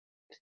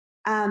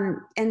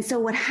 And so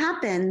what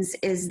happens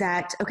is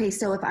that, okay,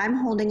 so if I'm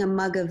holding a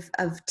mug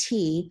of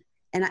tea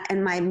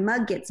and my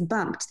mug gets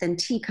bumped, then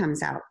tea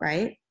comes out,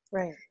 right?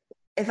 Right.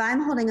 If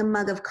I'm holding a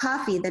mug of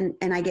coffee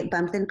and I get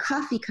bumped, then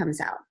coffee comes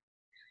out.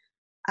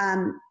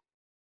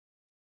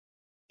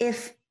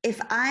 If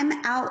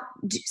I'm out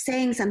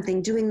saying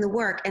something, doing the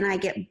work, and I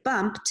get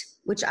bumped,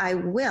 which I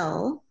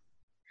will,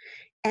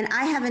 and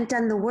I haven't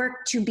done the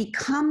work to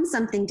become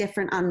something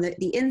different on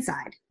the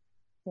inside,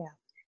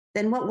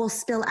 then what will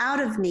spill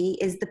out of me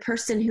is the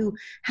person who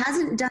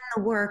hasn't done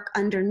the work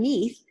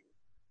underneath,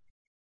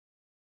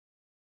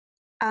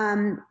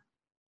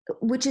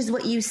 which is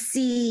what you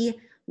see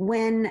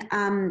when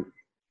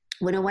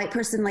a white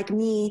person like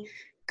me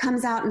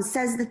comes out and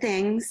says the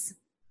things,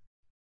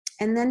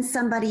 and then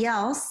somebody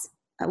else,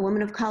 a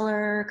woman of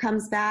color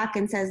comes back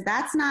and says,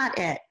 that's not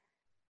it.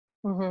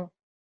 Mm-hmm.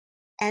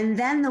 And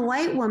then the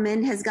white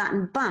woman has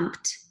gotten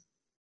bumped.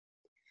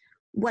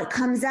 What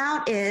comes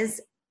out is,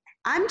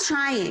 I'm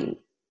trying,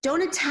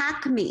 don't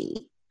attack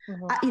me.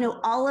 Mm-hmm.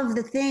 All of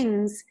the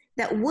things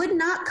that would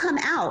not come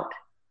out,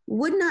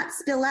 would not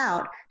spill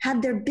out,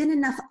 had there been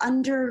enough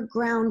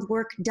underground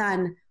work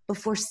done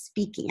before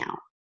speaking out.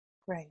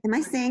 Right. Am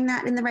I saying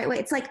that in the right way?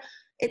 It's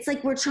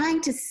like we're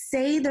trying to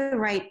say the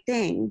right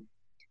thing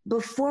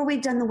before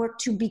we've done the work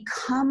to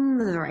become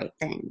the right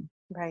thing.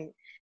 Right.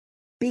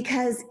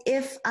 Because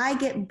if I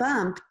get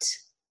bumped,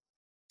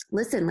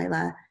 listen,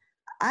 Layla,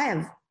 I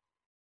have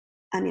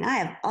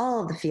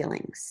all the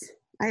feelings.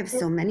 I have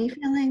so many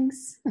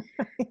feelings.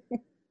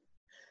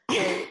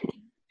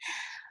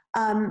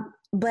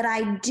 But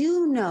I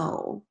do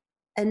know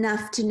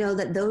enough to know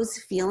that those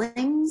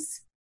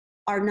feelings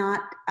are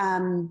not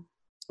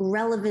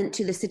relevant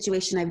to the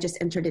situation I've just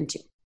entered into.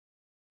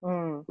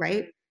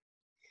 Right?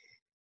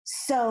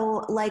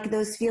 So like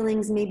those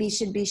feelings maybe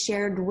should be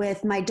shared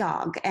with my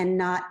dog and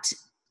not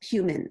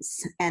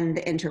humans and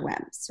the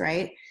interwebs,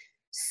 right?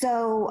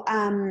 So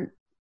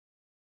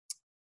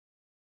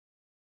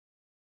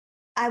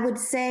I would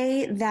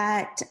say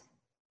that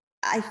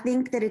I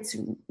think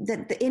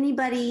that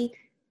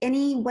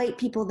any white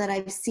people that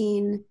I've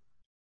seen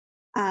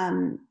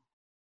that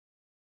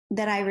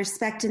I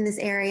respect in this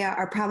area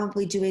are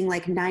probably doing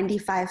like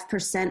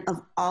 95%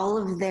 of all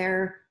of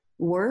their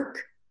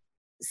work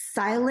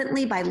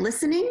silently by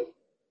listening,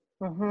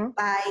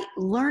 by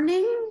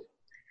learning.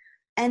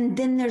 And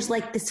then there's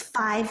like this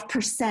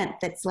 5%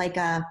 that's like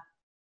a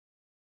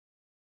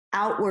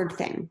outward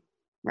thing,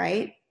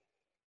 right?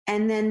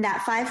 And then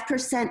that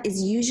 5%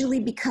 is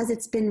usually because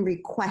it's been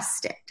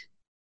requested.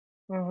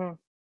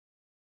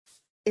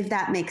 If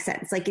that makes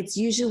sense. Like it's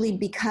usually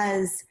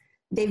because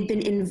they've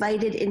been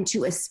invited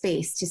into a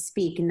space to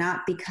speak,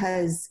 not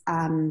because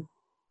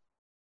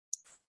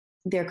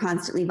they're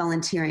constantly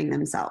volunteering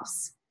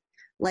themselves.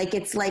 Like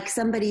it's like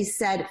somebody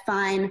said,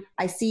 fine,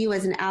 I see you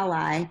as an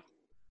ally,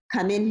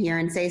 come in here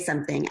and say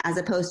something, as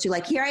opposed to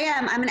like, here I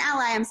am, I'm an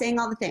ally, I'm saying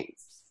all the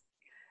things.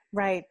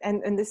 Right.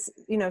 And this,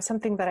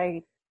 something that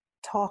I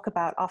talk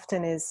about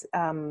often is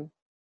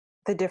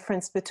the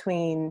difference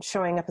between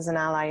showing up as an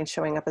ally and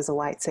showing up as a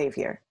white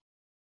savior.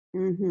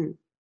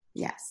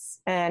 Yes.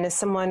 And as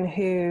someone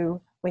who,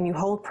 when you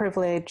hold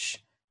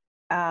privilege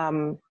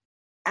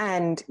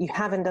and you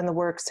haven't done the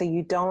work, so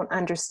you don't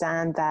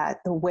understand that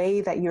the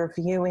way that you're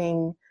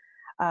viewing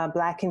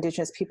Black,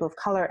 Indigenous people of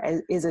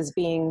color is as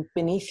being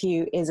beneath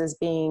you, is as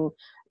being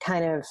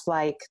kind of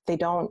like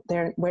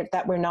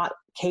we're not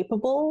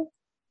capable,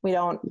 we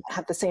don't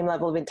have the same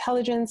level of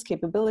intelligence,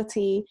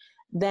 capability,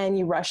 then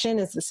you rush in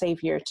as the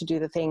savior to do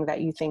the thing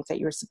that you think that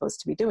you're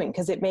supposed to be doing,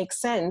 because it makes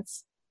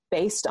sense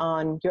based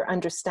on your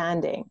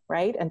understanding,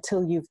 right?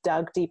 Until you've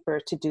dug deeper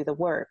to do the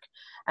work.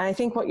 And I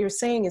think what you're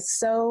saying is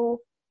so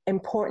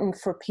important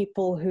for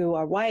people who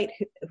are white,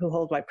 who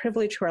hold white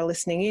privilege, who are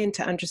listening in,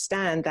 to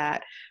understand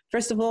that,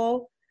 first of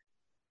all,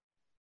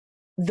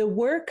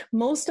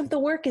 most of the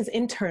work is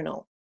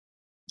internal.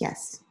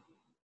 Yes.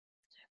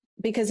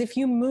 Because if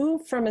you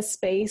move from a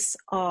space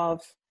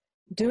of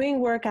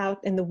doing work out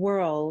in the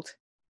world,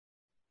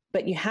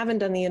 but you haven't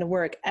done the inner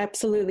work,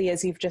 absolutely,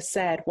 as you've just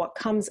said, what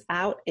comes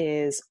out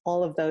is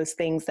all of those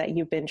things that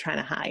you've been trying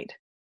to hide.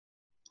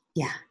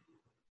 Yeah.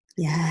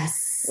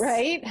 Yes.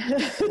 Right?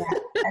 Yeah,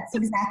 that's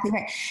exactly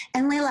right.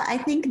 And Layla, I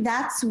think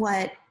that's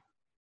what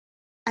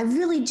I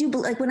really do.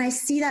 Like when I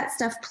see that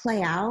stuff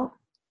play out,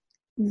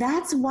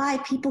 that's why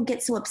people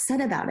get so upset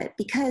about it.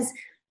 Because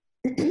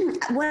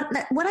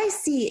what I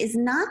see is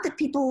not that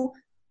people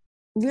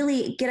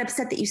really get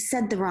upset that you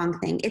said the wrong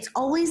thing. It's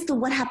always the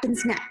what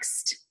happens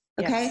next.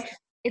 Okay. Yes.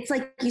 It's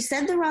like you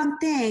said the wrong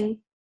thing,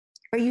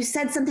 or you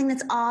said something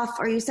that's off,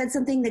 or you said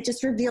something that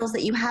just reveals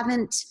that you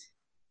haven't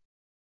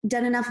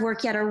done enough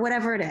work yet, or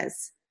whatever it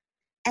is.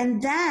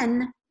 And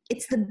then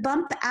it's the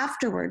bump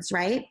afterwards,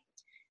 right?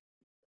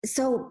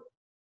 So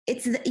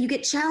you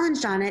get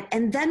challenged on it.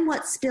 And then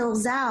what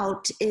spills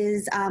out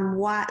is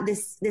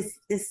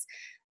this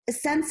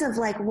sense of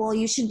like, well,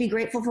 you should be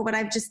grateful for what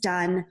I've just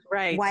done.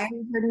 Right. Why are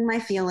you hurting my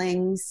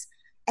feelings?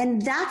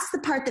 And that's the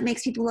part that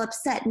makes people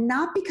upset,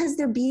 not because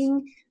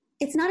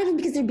it's not even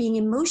because they're being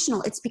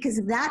emotional. It's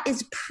because that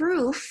is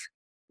proof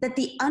that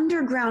the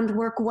underground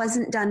work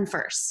wasn't done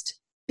first.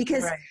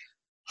 Because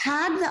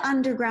had the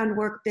underground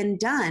work been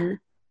done,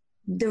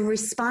 the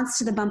response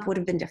to the bump would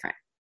have been different.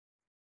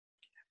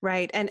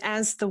 Right. And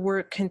as the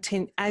work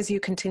as you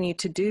continue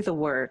to do the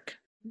work,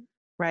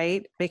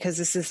 right? Because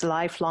this is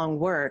lifelong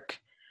work.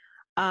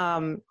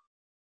 You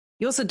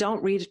also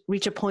don't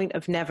reach a point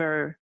of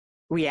never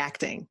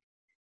reacting.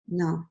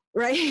 No.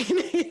 Right?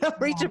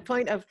 Reach a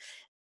point of,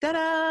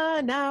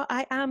 ta-da, now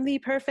I am the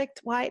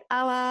perfect white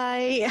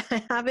ally.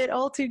 I have it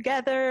all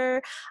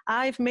together.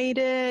 I've made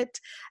it.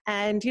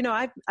 And,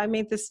 I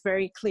made this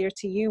very clear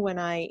to you when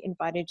I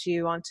invited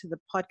you onto the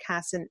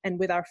podcast and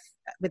with our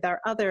with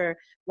our other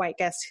white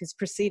guest who's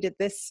preceded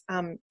this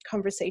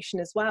conversation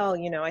as well.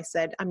 You know, I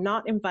said, I'm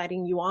not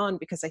inviting you on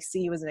because I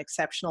see you as an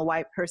exceptional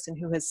white person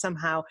who has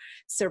somehow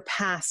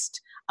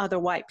surpassed other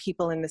white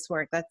people in this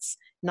work. That's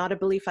not a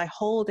belief I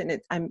hold. And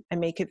I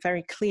make it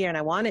very clear, and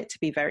I want it to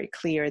be very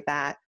clear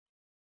that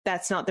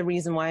that's not the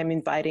reason why I'm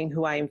inviting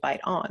who I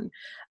invite on.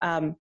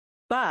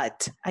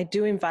 But I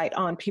do invite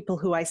on people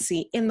who I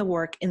see in the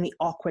work, in the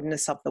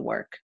awkwardness of the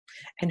work,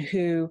 and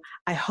who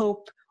I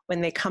hope when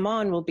they come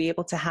on will be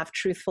able to have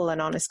truthful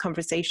and honest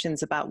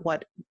conversations about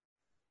what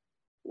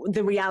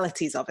the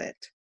realities of it.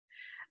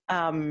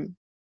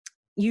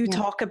 You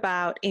talk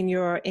about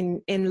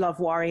in Love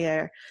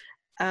Warrior,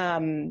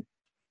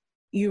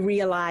 you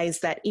realize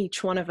that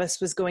each one of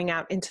us was going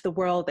out into the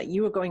world, that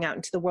you were going out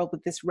into the world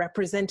with this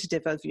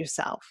representative of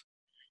yourself.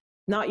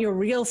 Not your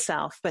real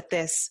self, but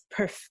this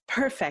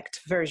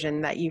perfect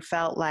version that you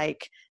felt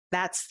like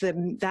that's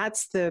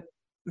the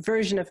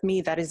version of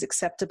me that is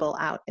acceptable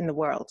out in the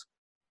world.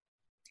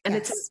 And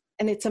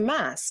it's a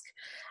mask.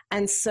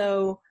 And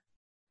so,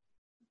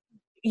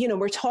 you know,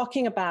 we're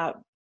talking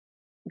about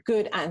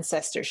good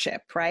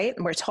ancestorship, right?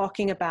 And we're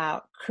talking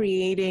about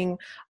creating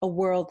a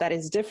world that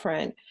is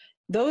different.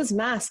 Those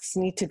masks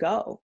need to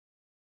go.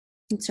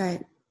 That's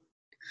right.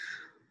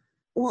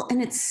 Well,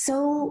 and it's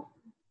so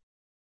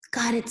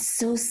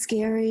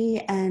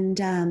scary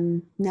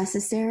and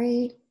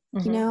necessary,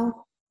 you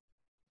know?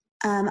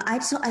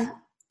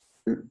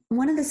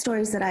 One of the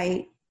stories that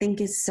I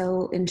think is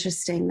so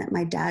interesting that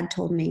my dad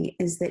told me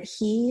is that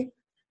he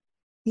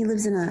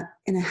lives in a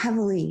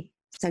heavily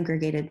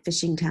segregated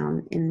fishing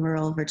town in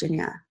rural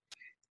Virginia.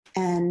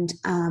 And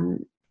a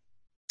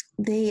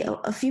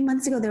few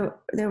months ago,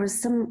 there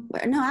was it's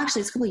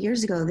a couple of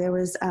years ago, there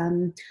was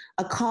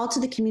a call to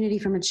the community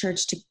from a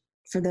church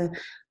for the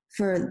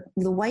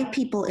white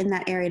people in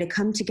that area to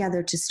come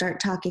together to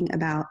start talking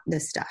about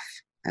this stuff.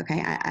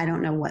 Okay. I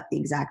don't know what the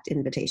exact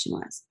invitation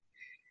was.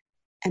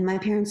 And my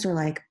parents were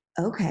like,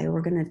 okay,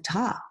 we're going to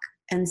talk.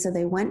 And so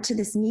they went to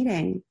this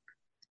meeting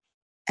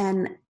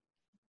and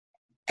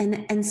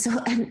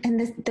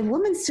the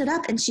woman stood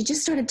up and she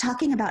just started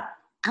talking about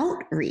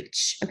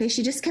outreach. Okay.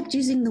 She just kept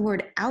using the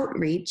word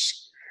outreach,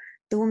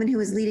 the woman who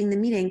was leading the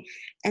meeting.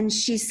 And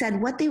she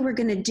said what they were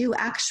going to do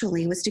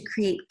actually was to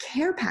create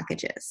care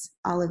packages,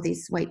 all of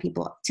these white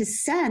people, to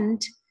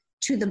send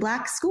to the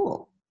Black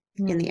school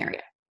in the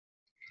area.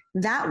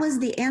 That was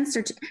the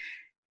answer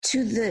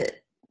to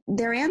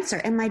their answer.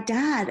 And my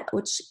dad,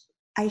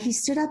 he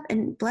stood up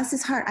and bless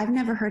his heart, I've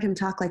never heard him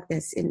talk like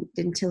this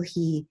until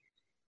he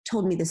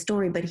told me the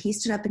story, but he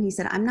stood up and he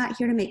said, I'm not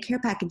here to make care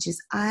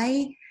packages.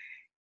 I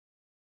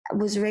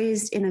was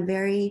raised in a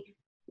very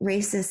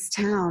racist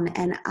town,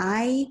 and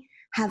I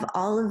have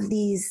all of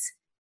these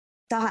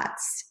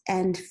thoughts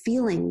and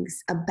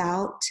feelings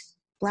about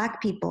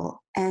Black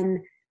people. And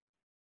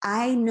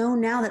I know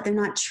now that they're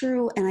not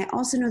true. And I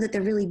also know that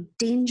they're really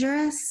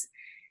dangerous,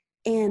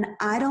 and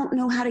I don't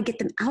know how to get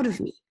them out of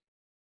me.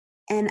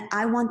 And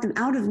I want them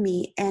out of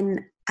me.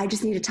 And I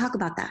just need to talk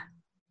about that.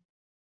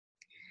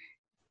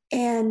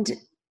 And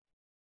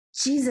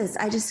Jesus,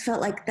 I just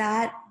felt like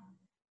that.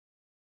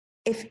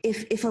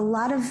 If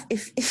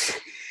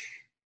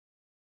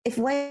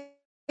white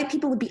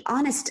people would be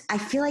honest, I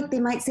feel like they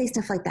might say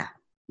stuff like that.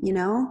 You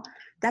know,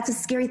 that's a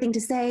scary thing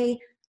to say,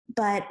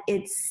 but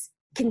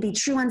can be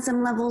true on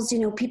some levels. You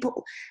know,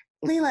 people,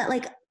 Layla,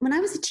 like when I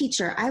was a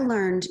teacher, I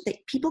learned that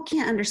people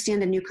can't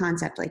understand a new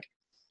concept, like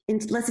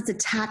unless it's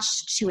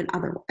attached to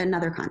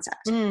another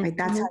concept, right?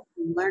 That's how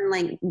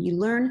you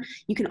learn.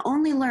 You can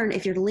only learn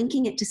if you're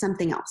linking it to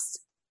something else.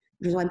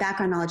 Which is why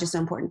background knowledge is so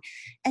important.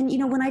 And, you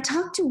know, when I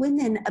talk to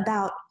women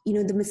about, you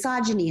know, the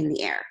misogyny in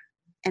the air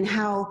and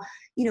how,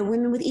 you know,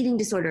 women with eating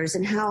disorders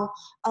and how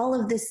all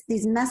of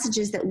these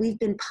messages that we've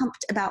been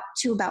pumped about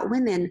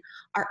women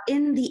are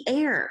in the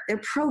air.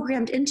 They're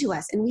programmed into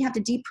us, and we have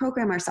to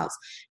deprogram ourselves.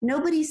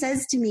 Nobody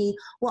says to me,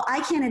 well, I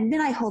can't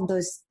admit I hold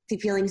those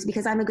feelings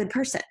because I'm a good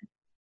person.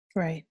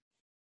 Right.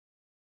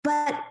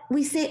 But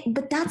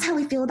that's how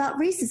we feel about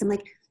racism.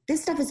 Like,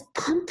 this stuff is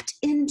pumped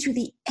into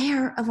the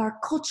air of our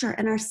culture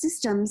and our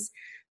systems,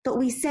 but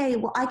we say,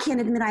 well, I can't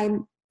admit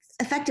I'm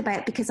affected by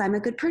it because I'm a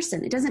good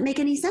person. It doesn't make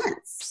any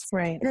sense.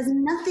 Right. It has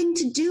nothing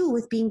to do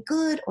with being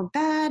good or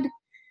bad.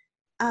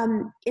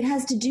 It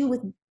has to do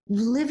with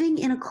living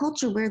in a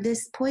culture where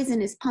this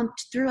poison is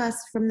pumped through us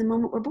from the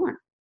moment we're born.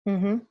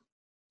 Mm-hmm.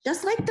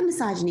 Just like the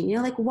misogyny, you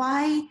know, like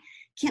why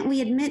can't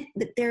we admit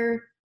that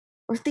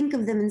or think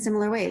of them in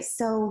similar ways?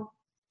 So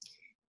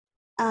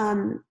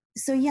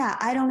yeah,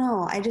 I don't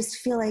know. I just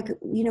feel like,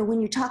 you know, when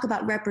you talk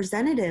about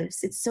representatives,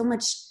 it's so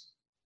much,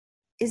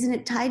 isn't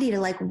it tidy to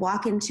like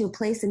walk into a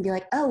place and be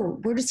like, oh,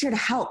 we're just here to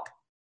help.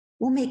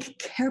 We'll make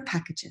care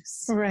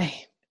packages.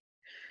 Right.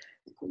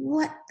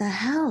 What the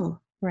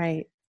hell?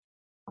 Right.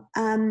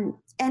 And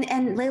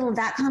Layla,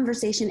 that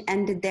conversation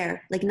ended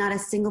there. Like not a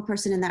single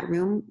person in that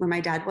room where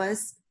my dad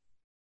was,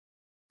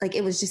 like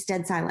it was just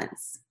dead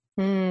silence.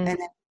 And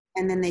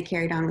then they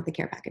carried on with the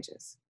care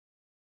packages.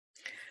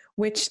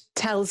 which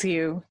tells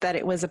you that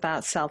it was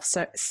about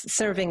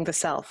serving the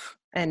self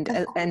and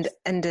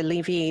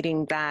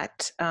alleviating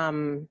that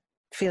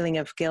feeling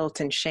of guilt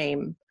and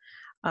shame.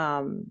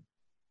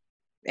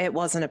 It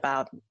wasn't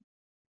about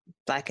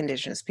Black,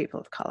 Indigenous, people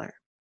of color.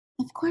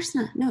 Of course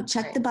not. No,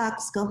 check the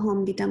box, go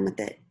home, be done with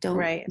it.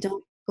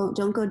 Don't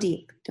go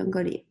deep. Don't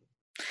go deep.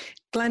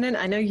 Glendon,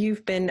 I know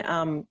you've been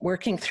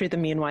working through the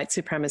Me and White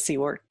Supremacy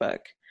workbook.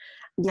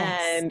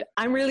 Yes. And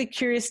I'm really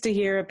curious to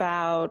hear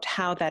about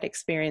how that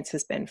experience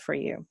has been for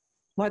you.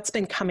 What's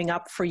been coming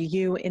up for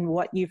you in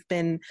what you've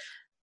been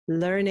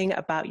learning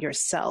about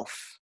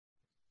yourself?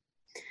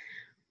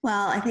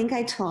 Well, I think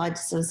I told,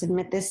 so let's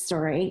admit this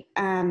story.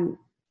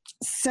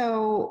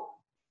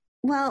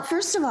 Well,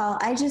 first of all,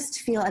 I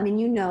just feel,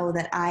 you know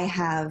that I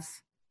have,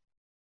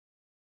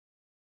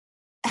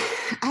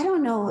 I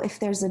don't know if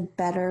there's a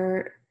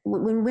better,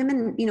 when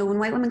women, when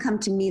white women come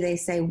to me, they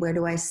say, where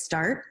do I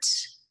start?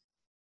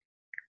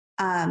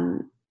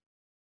 And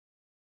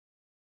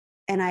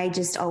I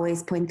just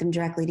always point them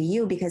directly to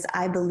you, because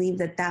I believe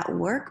that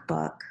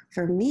workbook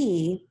for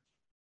me,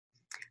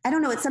 I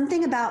don't know, it's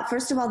something about,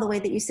 first of all, the way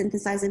that you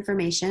synthesize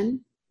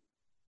information.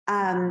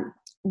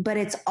 But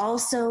it's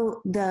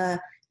also the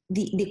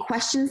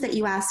questions that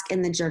you ask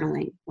in the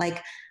journaling.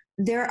 Like,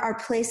 there are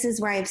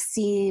places where I've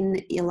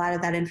seen a lot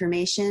of that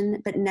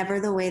information, but never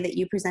the way that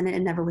you present it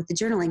and never with the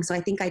journaling. So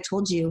I think I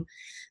told you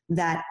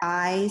that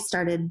I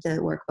started the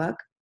workbook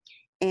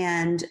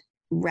and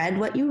read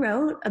what you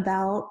wrote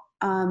about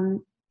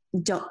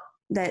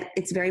that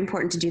it's very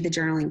important to do the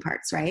journaling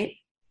parts, right?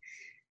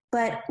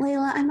 But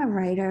Layla, I'm a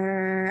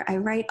writer. I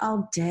write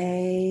all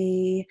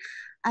day.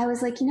 I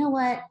was like, you know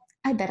what?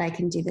 I bet I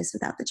can do this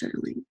without the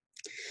journaling.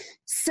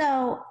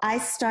 So I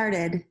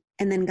started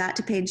and then got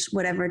to page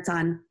whatever it's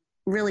on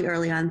really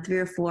early on, 3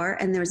 or 4.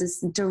 And there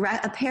was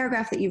a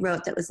paragraph that you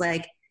wrote that was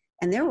like,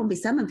 and there will be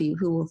some of you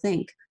who will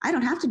think, I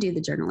don't have to do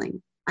the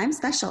journaling. I'm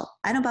special.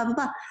 I don't blah, blah,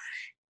 blah.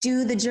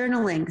 Do the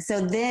journaling.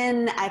 So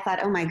then I thought,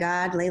 oh my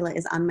God, Layla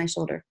is on my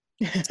shoulder.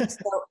 And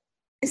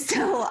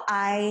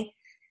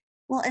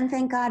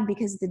thank God,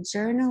 because the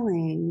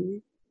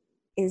journaling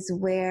is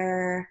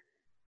where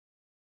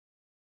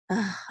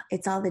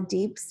it's all the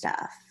deep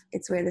stuff.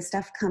 It's where the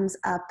stuff comes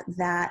up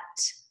that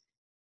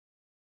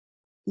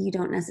you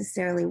don't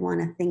necessarily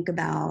want to think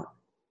about.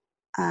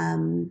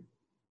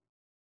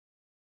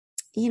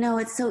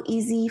 It's so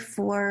easy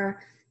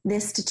for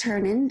this to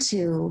turn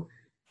into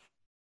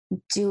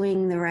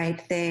doing the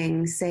right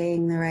thing,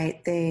 saying the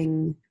right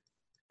thing.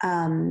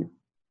 And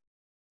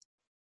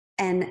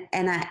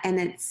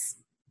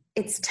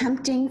it's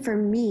tempting for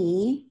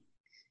me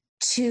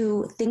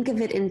to think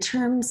of it in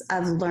terms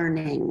of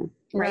learning,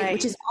 right?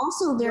 Which is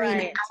also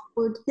an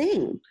outward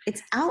thing.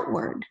 It's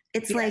outward.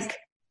 It's like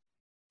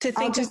to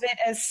think of it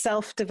as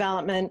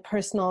self-development,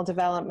 personal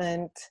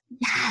development.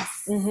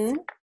 Yes. Mm-hmm.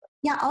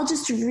 Yeah, I'll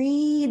just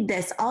read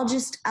this. I'll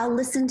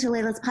listen to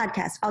Layla's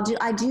podcast. I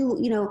do,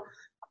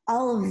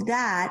 all of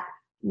that.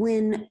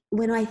 When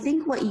I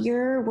think what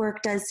your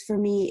work does for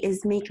me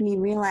is make me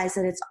realize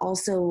that it's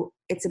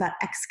about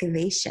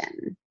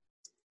excavation.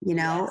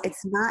 Yes.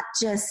 It's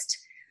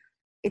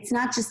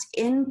not just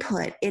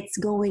input. It's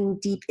going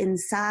deep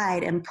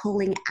inside and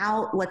pulling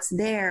out what's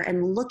there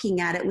and looking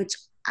at it, which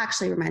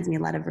actually reminds me a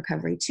lot of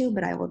recovery too,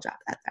 but I will drop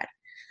that thread.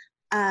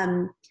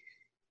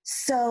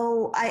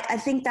 So I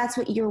think that's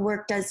what your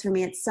work does for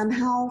me. It's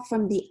somehow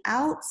from the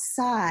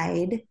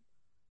outside,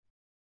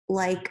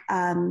 your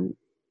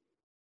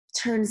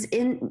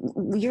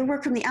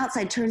work from the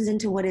outside turns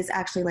into what is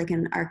actually like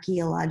an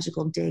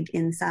archaeological dig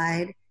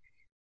inside.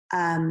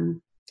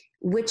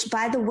 Which,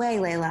 by the way,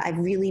 Layla, I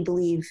really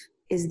believe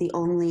is the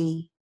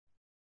only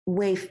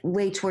way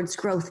towards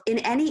growth in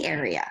any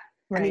area.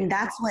 Right.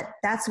 That's what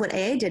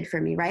AA did for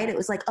me, right? It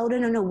was like, oh,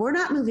 no, we're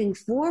not moving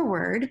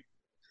forward.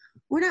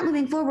 We're not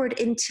moving forward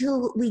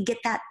until we get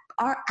that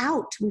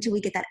out from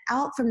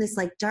this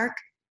like dark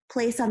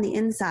place on the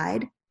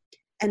inside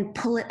and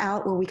pull it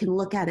out where we can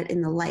look at it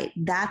in the light.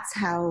 That's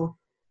how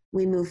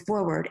we move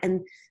forward. And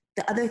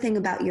the other thing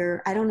about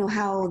I don't know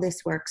how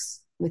this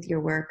works with your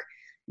work,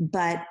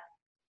 but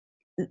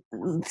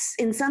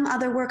in some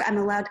other work,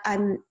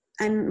 I'm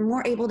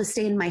more able to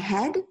stay in my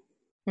head.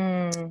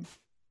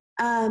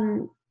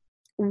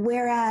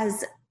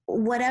 Whereas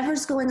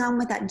whatever's going on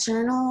with that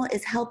journal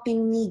is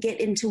helping me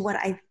get into what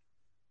I'm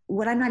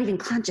not even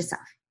conscious of.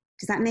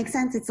 Does that make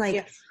sense? It's like,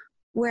 yes.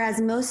 Whereas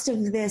most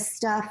of this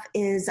stuff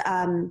is,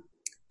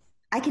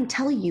 I can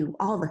tell you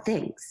all the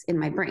things in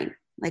my brain.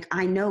 Like,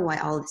 I know why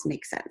all of this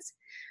makes sense,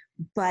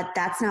 but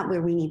that's not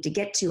where we need to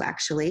get to,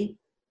 actually.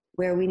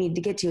 Where we need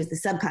to get to is the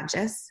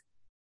subconscious.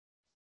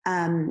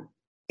 And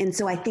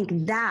so I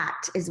think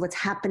that is what's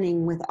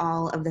happening with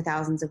all of the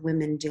thousands of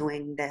women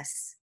doing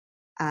this,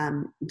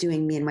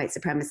 doing Me and White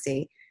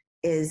Supremacy,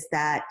 is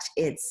that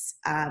it's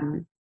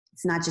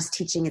not just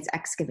teaching, it's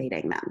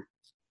excavating them.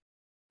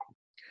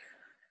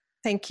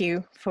 Thank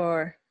you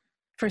for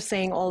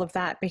saying all of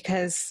that,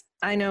 because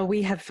I know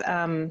we have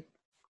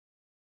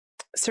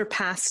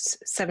surpassed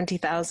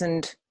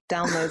 70,000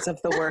 downloads of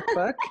the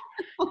workbook.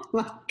 Oh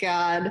my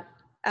God.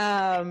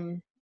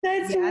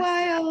 That's yes,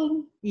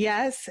 wild.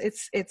 yes,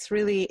 it's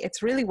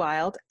really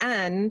wild.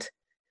 And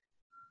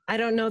I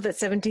don't know that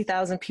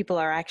 70,000 people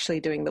are actually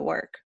doing the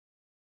work.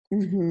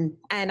 Mm-hmm.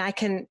 And I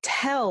can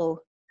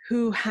tell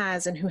who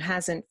has and who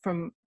hasn't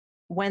from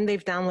when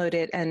they've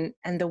downloaded and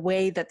the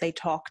way that they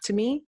talk to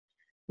me.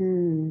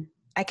 Mm.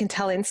 I can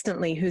tell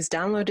instantly who's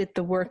downloaded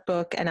the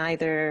workbook and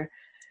either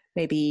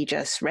maybe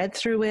just read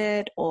through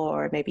it,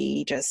 or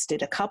maybe just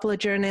did a couple of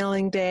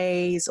journaling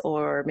days,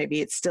 or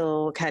maybe it's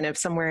still kind of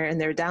somewhere in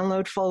their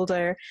download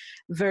folder,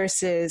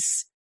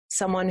 versus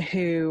someone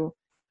who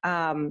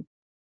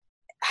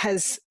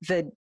has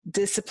the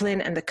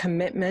discipline and the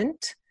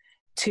commitment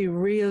to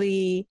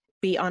really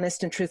be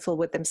honest and truthful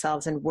with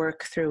themselves and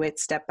work through it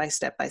step by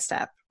step by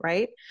step,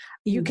 right?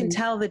 You can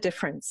tell the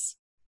difference.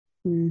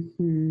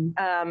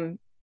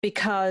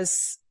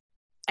 Because,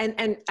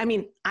 and I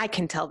mean, I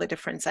can tell the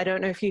difference. I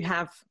don't know if you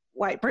have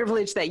white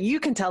privilege that you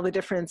can tell the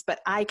difference, but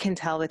I can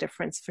tell the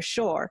difference for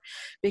sure,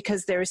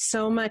 because there is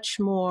so much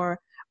more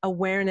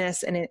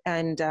awareness and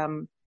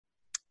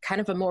kind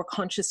of a more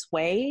conscious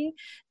way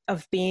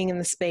of being in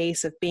the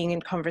space, of being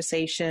in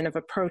conversation, of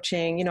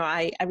approaching. You know,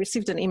 I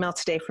received an email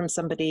today from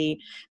somebody.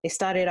 They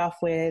started off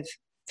with,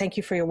 "Thank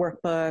you for your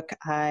workbook.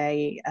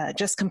 I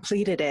just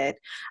completed it."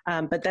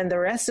 But then the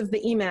rest of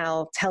the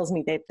email tells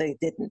me that they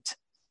didn't.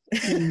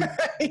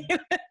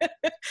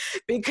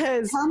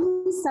 Because tell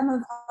me some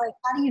of, like,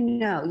 how do you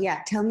know?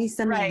 Yeah, tell me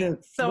some of the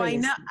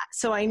ways.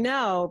 I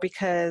know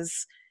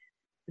because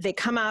they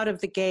come out of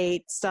the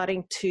gate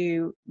starting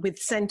with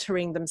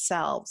centering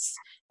themselves.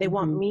 They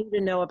want me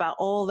to know about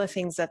all the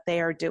things that they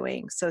are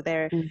doing. So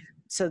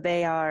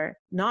they are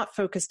not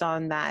focused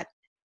on that.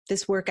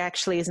 This work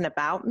actually isn't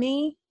about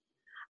me.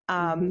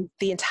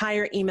 The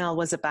entire email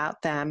was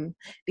about them.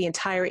 The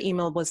entire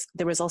email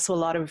there was also a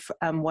lot of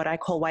what I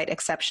call white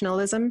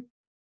exceptionalism.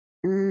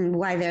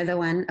 Why they're the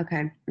one.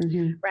 Okay.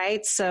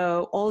 Right.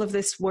 So all of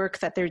this work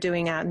that they're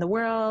doing out in the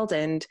world,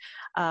 and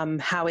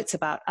how it's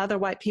about other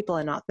white people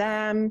and not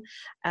them.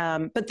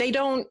 But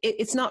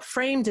it's not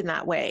framed in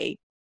that way.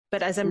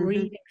 But as I'm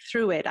reading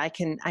through it, I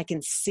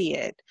can see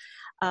it.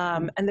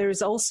 And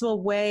there's also a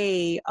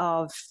way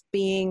of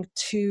being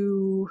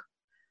too,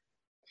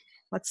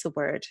 what's the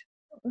word?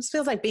 It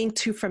feels like being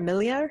too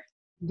familiar.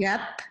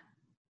 Yep.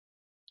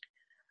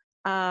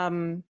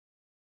 And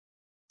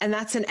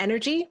that's an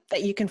energy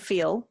that you can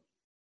feel.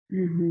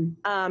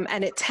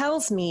 And it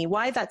tells me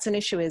why that's an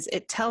issue is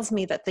it tells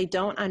me that they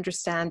don't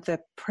understand the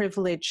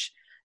privilege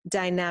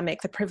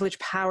dynamic, the privilege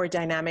power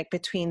dynamic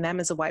between them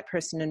as a white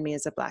person and me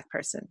as a Black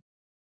person.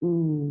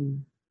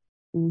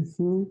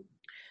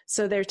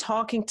 So they're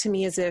talking to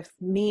me as if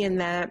me and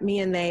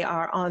they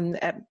are on,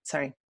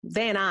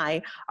 they and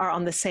I are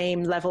on the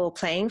same level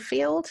playing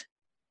field.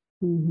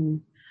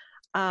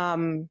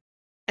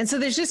 And so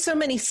there's just so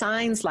many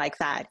signs like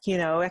that. You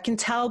know, I can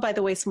tell by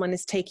the way someone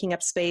is taking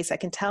up space. I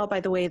can tell by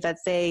the way that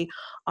they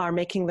are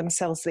making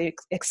themselves the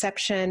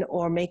exception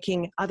or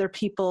making other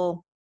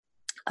people,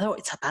 oh,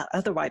 it's about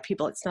other white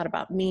people. It's not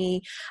about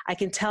me. I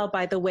can tell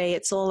by the way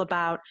it's all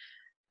about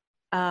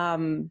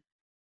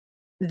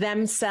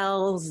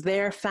themselves,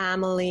 their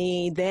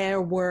family,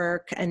 their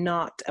work, and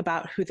not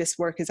about who this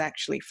work is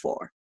actually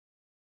for.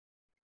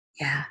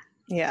 Yeah.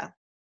 Yeah.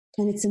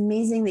 And it's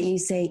amazing that you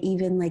say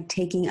even like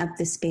taking up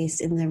the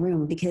space in the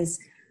room, because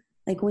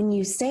like when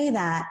you say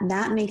that,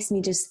 that makes me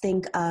just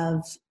think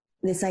of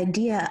this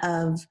idea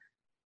of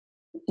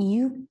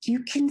you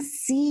can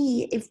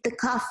see if the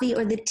coffee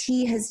or the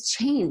tea has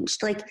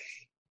changed. Like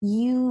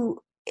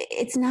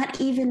it's not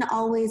even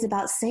always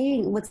about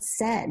saying what's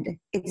said.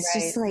 It's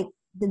just like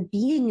the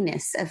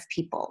beingness of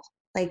people.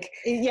 Like,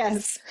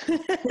 yes,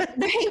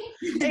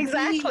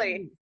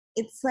 exactly.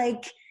 It's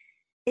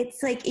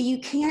like you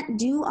can't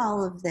do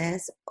all of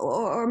this,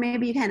 or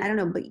maybe you can, I don't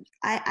know, but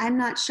I'm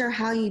not sure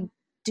how you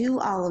do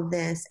all of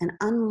this and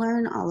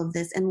unlearn all of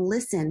this and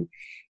listen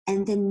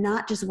and then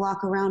not just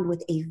walk around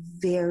with a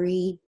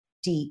very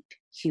deep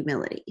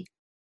humility.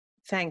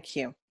 Thank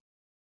you.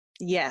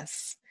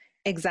 Yes,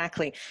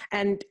 exactly.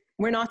 And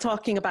we're not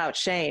talking about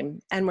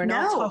shame, and we're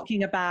not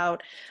talking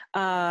about,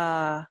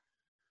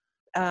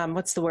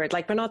 what's the word?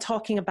 Like, we're not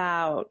talking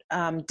about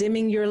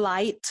dimming your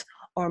light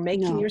or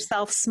making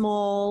yourself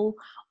small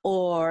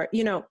or,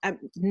 you know,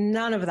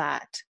 none of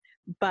that.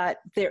 But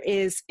there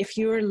is, if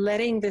you're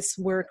letting this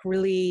work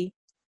really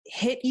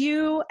hit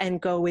you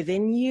and go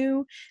within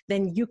you,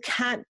 then you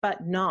can't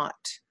but not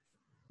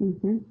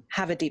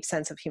have a deep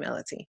sense of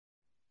humility.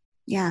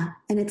 Yeah.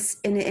 And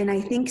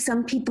I think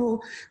some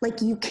people,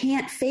 like, you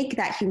can't fake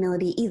that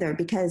humility either,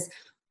 because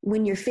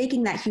when you're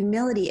faking that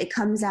humility, it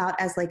comes out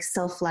as like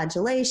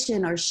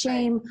self-flagellation or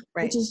shame,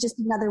 which is just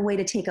another way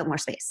to take up more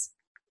space.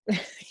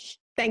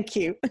 Thank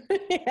you.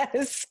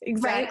 Yes,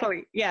 exactly.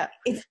 Right? Yeah.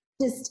 It's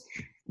just,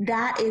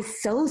 that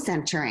is so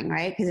centering,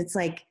 right? Because it's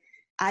like,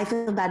 I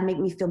feel bad, make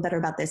me feel better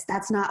about this.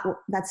 That's not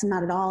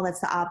at all. That's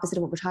the opposite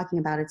of what we're talking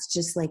about. It's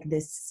just like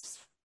this,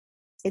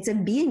 it's a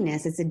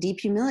beingness. It's a deep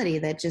humility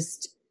that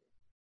just,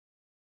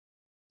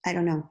 I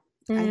don't know.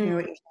 I hear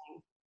what you're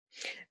saying.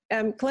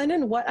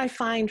 Glennon, what I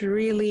find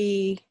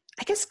really,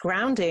 I guess,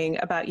 grounding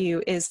about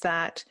you is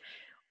that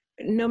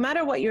no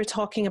matter what you're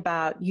talking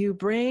about, you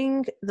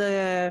bring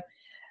the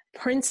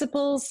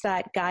principles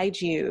that guide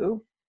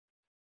you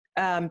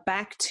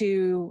back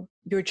to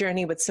your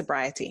journey with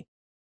sobriety.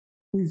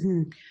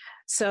 Mm-hmm.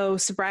 So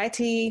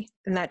sobriety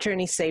and that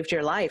journey saved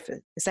your life,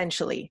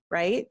 essentially,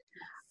 right?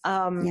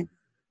 Yeah.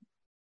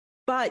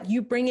 But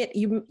you bring it,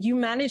 you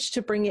manage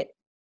to bring it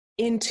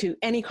into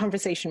any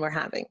conversation we're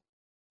having.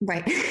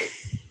 Right.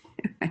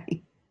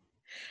 Right.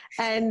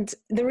 And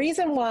the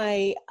reason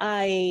why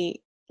I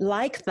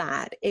like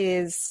that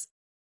is,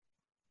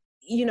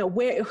 you know,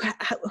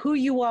 who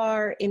you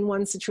are in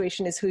one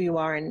situation is who you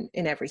are in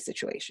every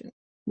situation.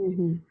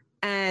 Mm-hmm.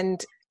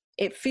 And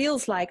it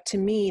feels like to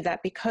me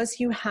that because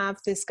you have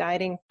this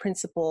guiding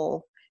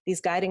principle, these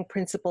guiding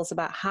principles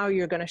about how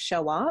you're going to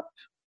show up,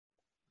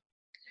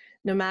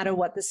 no matter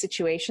what the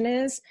situation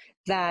is,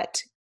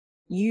 that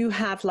you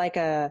have like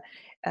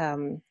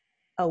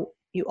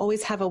you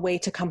always have a way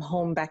to come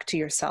home back to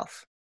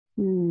yourself.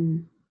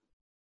 Mm-hmm.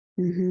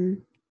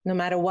 No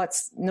matter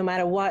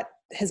what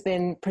has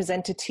been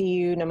presented to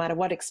you, no matter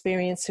what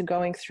experience you're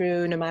going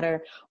through, no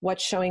matter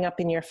what's showing up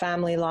in your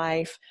family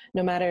life,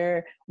 no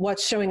matter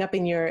what's showing up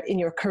in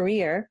your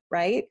career,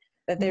 right?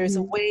 That there's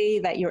a way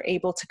that you're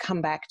able to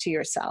come back to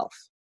yourself.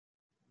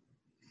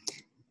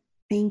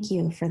 Thank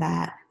you for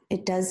that.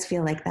 It does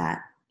feel like that.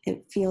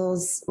 It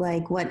feels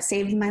like what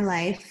saved my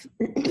life.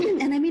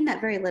 And I mean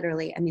that very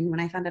literally. I mean, when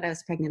I found out I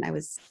was pregnant, I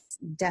was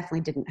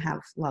definitely didn't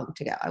have long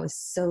to go. I was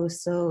so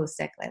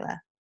sick, Layla.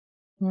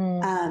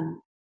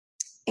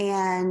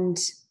 And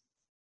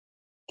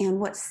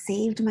what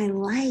saved my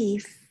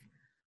life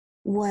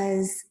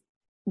was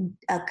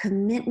a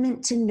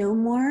commitment to no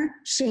more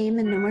shame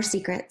and no more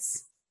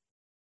secrets.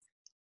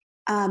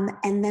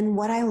 And then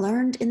what I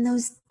learned in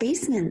those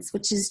basements,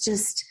 which is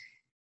just,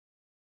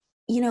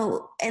 you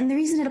know, and the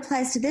reason it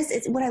applies to this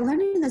is what I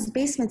learned in those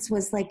basements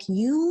was like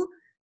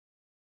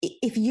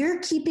if you're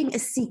keeping a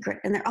secret,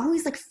 and they're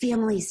always like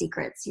family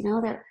secrets, you know,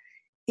 that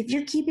if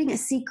you're keeping a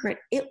secret,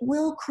 it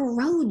will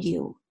corrode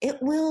you.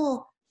 It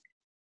will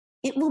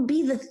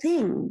be the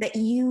thing that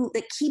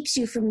keeps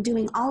you from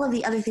doing all of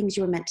the other things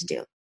you were meant to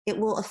do. It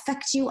will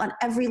affect you on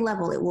every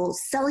level. It will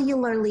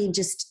cellularly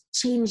just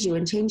change you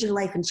and change your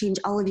life and change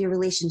all of your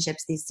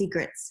relationships, these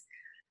secrets.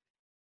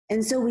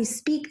 And so we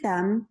speak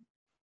them.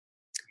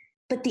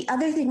 But the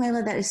other thing,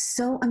 Layla, that is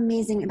so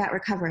amazing about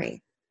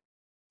recovery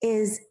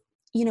is,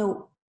 you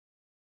know,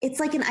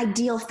 it's like an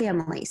ideal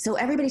family. So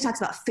everybody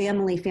talks about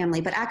family,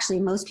 but actually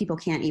most people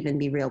can't even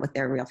be real with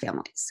their real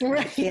families.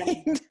 Right.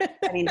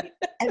 I mean,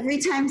 every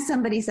time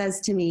somebody says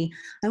to me,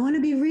 I want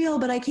to be real,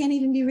 but I can't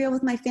even be real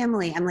with my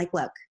family. I'm like,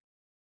 look,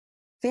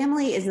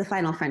 family is the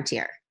final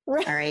frontier.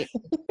 Right. All right.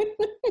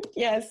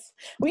 Yes.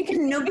 We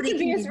can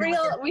be as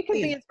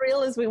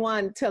real as we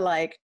want to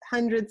like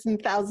hundreds and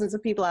thousands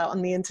of people out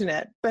on the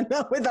internet, but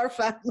not with our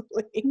family.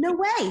 No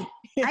way.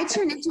 Yeah. I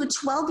turn into a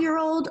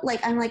 12-year-old.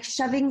 Like I'm like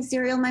shoving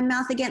cereal in my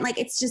mouth again. Like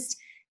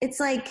it's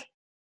like,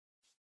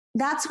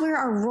 that's where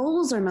our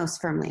roles are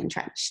most firmly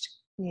entrenched.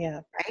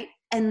 Yeah. Right.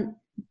 And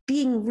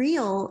being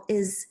real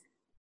is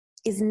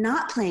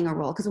not playing a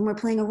role, because when we're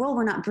playing a role,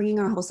 we're not bringing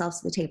our whole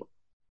selves to the table.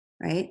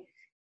 Right.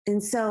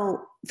 And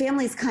so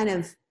families kind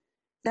of,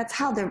 that's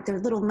how they're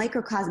little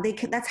microcosm.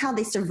 That's how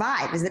they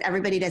survive, is that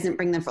everybody doesn't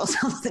bring their full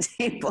selves to the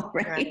table,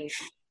 right?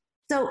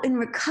 So in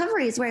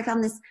recovery is where I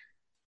found this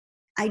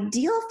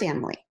ideal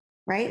family,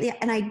 right?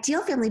 An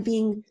ideal family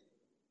being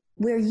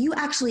where you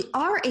actually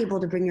are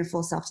able to bring your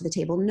full self to the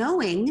table,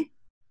 knowing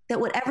that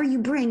whatever you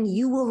bring,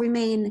 you will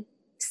remain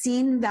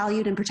seen,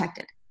 valued, and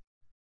protected,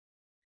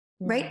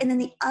 right? And then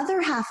the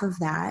other half of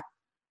that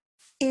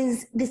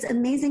is this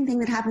amazing thing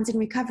that happens in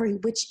recovery,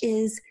 which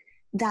is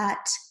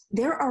that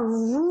there are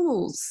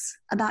rules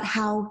about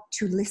how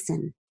to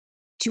listen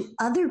to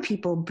other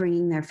people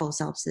bringing their full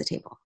selves to the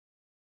table.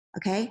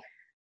 Okay.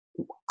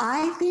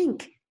 I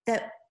think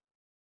that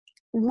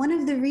one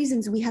of the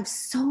reasons we have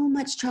so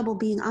much trouble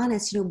being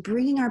honest, you know,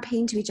 bringing our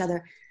pain to each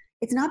other,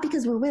 it's not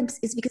because we're wimps,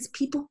 it's because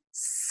people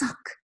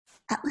suck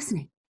at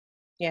listening.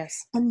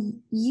 Yes.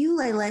 And you,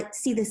 Layla,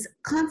 see this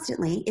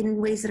constantly in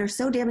ways that are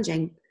so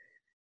damaging,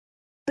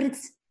 but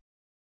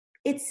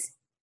it's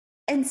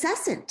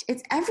incessant.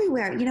 It's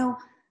everywhere. You know,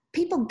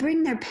 people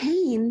bring their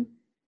pain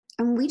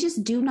and we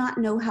just do not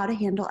know how to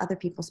handle other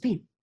people's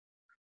pain.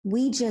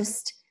 We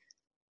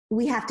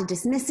have to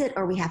dismiss it,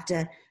 or we have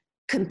to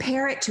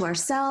compare it to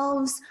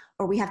ourselves,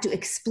 or we have to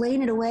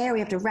explain it away, or we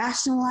have to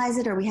rationalize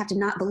it, or we have to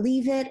not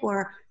believe it,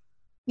 or,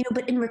 you know,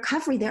 but in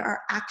recovery, there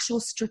are actual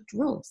strict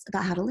rules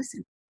about how to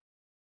listen,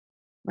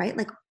 right?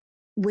 Like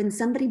when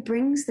somebody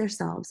brings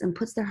themselves and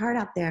puts their heart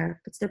out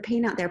there, puts their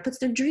pain out there, puts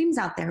their dreams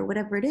out there,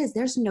 whatever it is,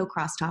 there's no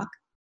crosstalk.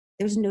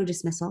 There's no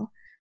dismissal.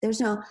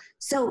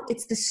 So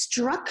it's the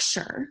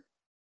structure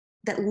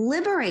that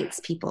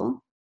liberates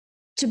people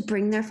to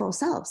bring their full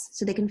selves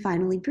so they can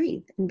finally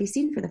breathe and be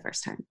seen for the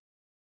first time.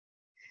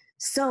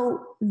 So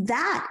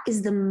that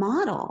is the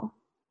model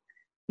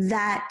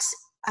that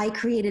I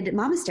created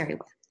Momastery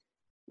with,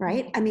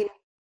 right? I mean,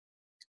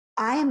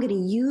 I am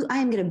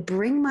going to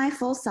bring my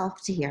full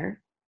self to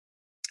here.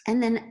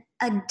 And then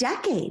a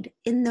decade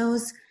in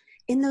those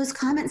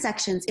comment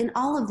sections, in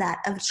all of that,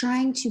 of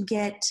trying to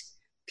get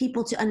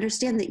people to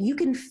understand that you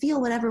can feel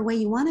whatever way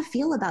you want to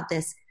feel about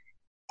this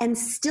and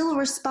still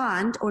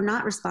respond or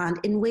not respond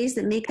in ways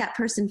that make that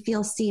person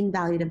feel seen,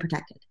 valued, and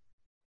protected.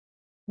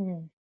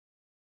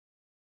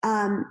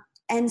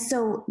 And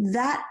so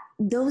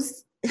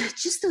those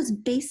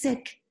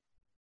basic,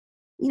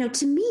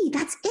 to me,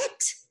 that's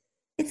it.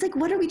 It's like,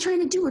 what are we trying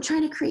to do? We're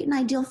trying to create an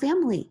ideal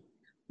family.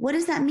 What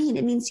does that mean?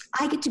 It means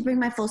I get to bring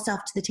my full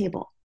self to the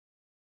table.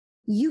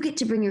 You get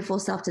to bring your full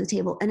self to the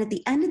table. And at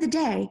the end of the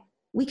day,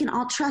 we can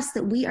all trust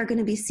that we are going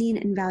to be seen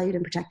and valued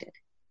and protected.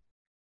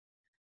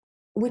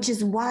 Which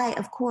is why,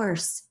 of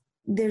course,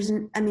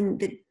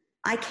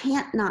 I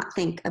can't not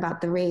think about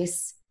the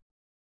race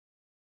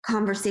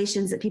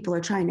conversations that people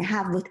are trying to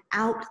have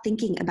without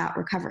thinking about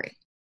recovery.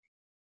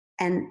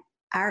 And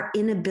our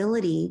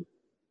inability,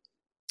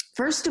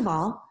 first of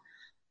all,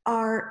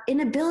 our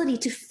inability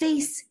to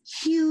face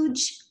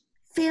huge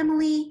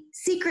family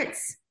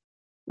secrets,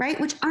 right?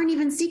 Which aren't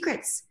even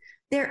secrets.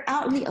 They're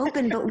out in the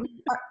open,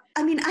 but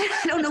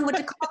I don't know what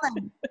to call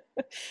them.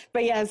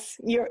 But yes,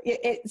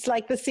 it's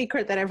like the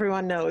secret that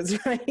everyone knows,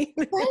 right?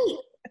 Right.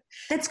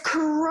 That's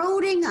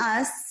corroding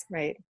us,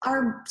 right?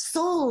 Our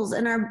souls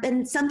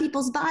and some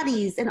people's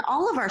bodies and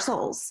all of our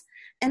souls.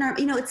 And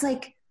it's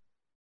like,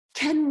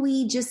 can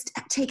we just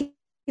take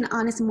an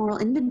honest moral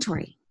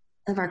inventory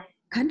of our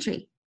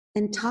country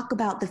and talk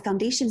about the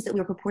foundations that we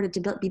were purported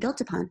to be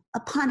built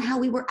upon how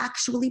we were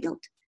actually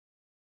built?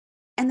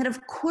 And that,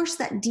 of course,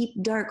 that deep,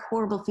 dark,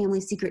 horrible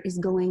family secret is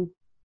going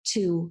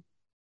to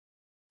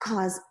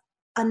cause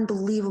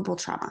unbelievable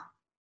trauma,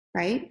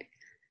 right?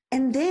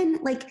 And then,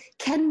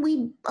 can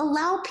we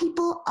allow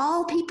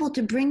all people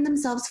to bring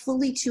themselves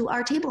fully to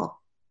our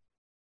table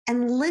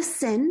and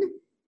listen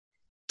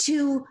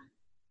to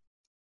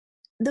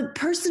the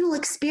personal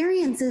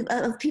experience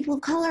of people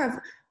of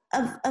color,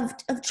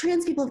 of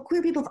trans people, of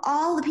queer people, of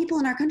all the people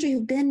in our country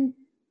who've been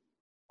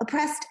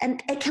oppressed?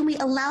 And can we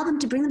allow them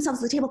to bring themselves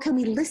to the table? Can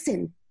we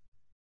listen,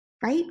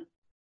 right?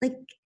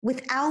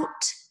 Without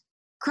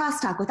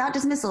crosstalk, without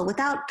dismissal,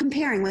 without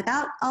comparing,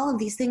 without all of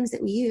these things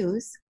that we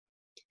use.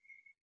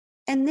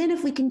 And then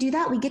if we can do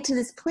that, we get to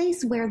this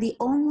place where the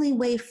only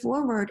way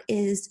forward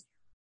is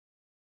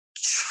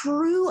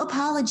true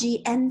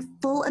apology and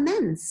full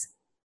amends.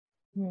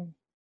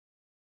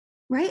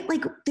 Right?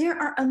 There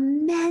are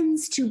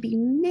amends to be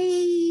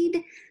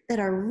made that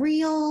are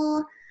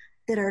real,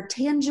 that are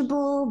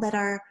tangible,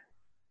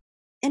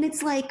 and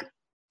it's like,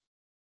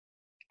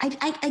 I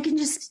can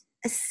just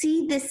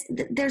see this,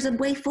 there's a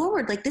way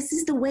forward. This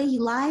is the way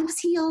lives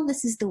heal.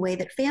 This is the way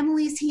that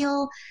families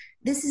heal.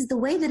 This is the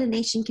way that a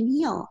nation can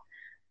heal.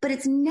 But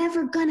it's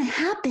never going to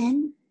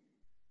happen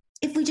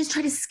if we just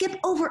try to skip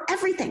over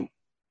everything,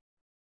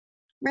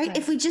 right?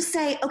 If we just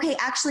say, okay,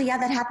 actually, yeah,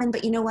 that happened,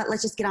 but you know what?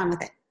 Let's just get on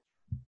with it.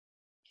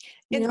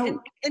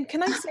 And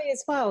can I say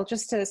as well,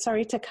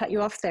 sorry to cut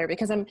you off there,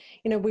 because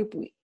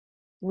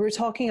we're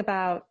talking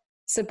about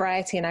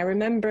sobriety, and I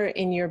remember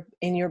in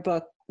your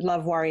book,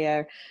 Love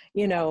Warrior,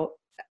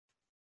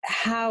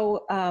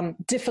 how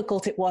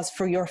difficult it was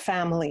for your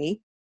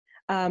family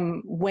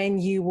when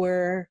you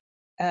were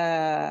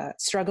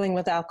struggling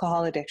with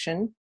alcohol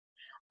addiction,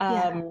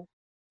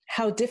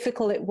 how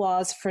difficult it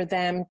was for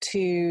them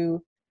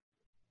to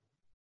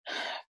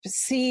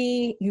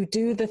see you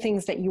do the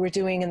things that you were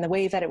doing in the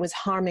way that it was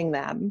harming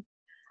them.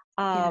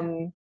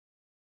 And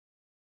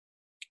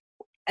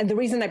the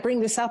reason I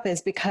bring this up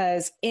is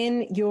because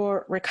in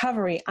your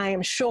recovery, I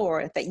am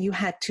sure that you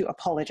had to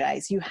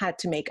apologize. You had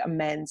to make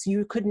amends.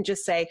 You couldn't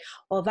just say,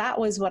 well, that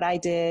was what I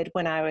did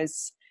when I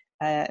was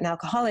an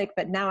alcoholic,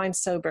 but now I'm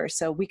sober.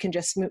 So we can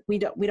just, we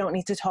don't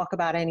need to talk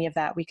about any of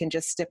that. We can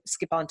just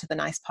skip on to the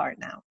nice part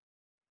now.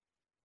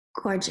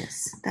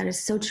 Gorgeous. That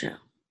is so true.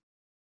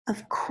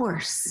 Of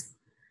course.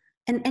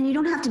 And you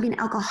don't have to be an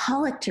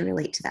alcoholic to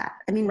relate to that.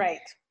 Right.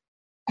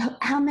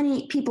 How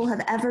many people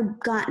have ever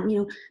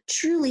gotten,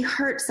 truly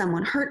hurt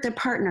someone, hurt their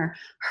partner,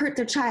 hurt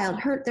their child,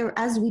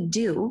 as we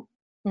do,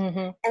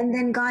 and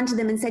then gone to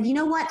them and said, you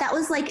know what, that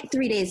was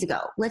 3 days ago.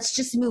 Let's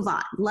just move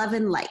on. Love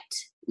and light.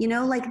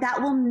 That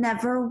will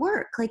never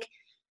work.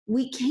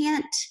 We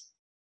can't,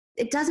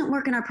 it doesn't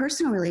work in our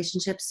personal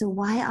relationships. So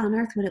why on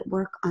earth would it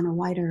work on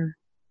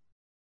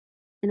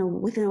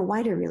within a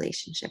wider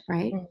relationship,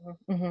 right?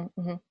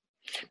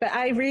 But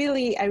I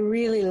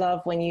really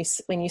love when you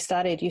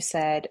started, you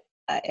said,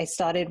 I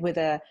started with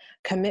a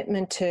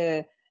commitment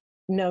to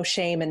no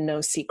shame and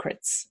no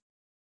secrets.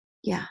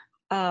 Yeah.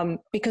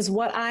 Because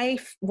what I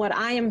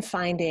am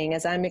finding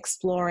as I'm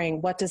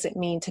exploring, what does it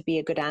mean to be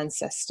a good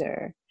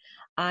ancestor?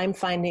 I'm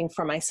finding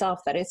for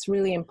myself that it's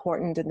really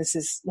important, and this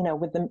is,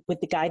 with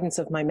the guidance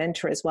of my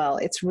mentor as well,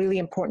 it's really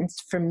important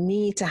for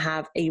me to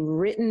have a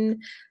written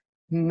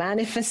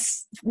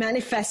manifesto,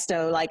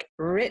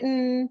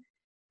 written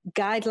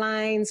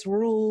guidelines,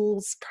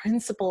 rules,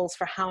 principles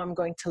for how I'm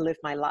going to live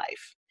my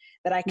life,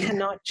 that I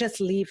cannot just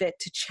leave it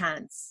to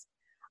chance.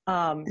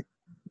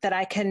 that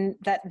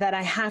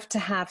I have to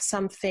have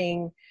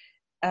something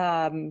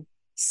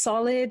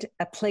solid,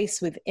 a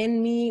place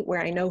within me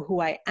where I know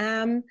who I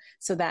am,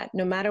 so that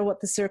no matter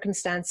what the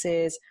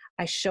circumstances,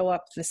 I show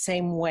up the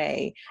same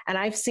way. And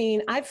I've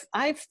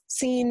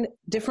seen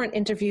different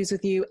interviews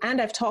with you, and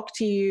I've talked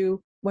to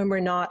you when we're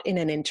not in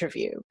an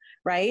interview,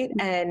 right?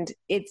 Mm-hmm. And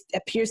it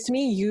appears to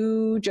me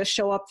you just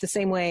show up the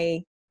same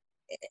way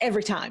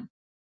every time.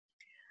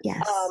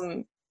 Yes.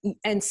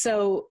 And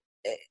so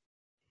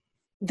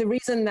the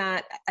reason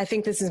that I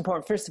think this is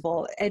important, first of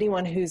all,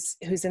 anyone who's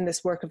in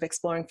this work of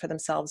exploring for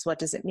themselves, what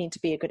does it mean to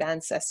be a good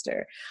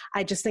ancestor?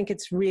 I just think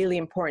it's really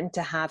important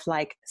to have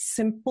like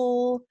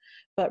simple,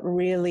 but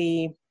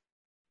really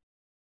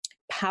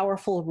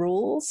powerful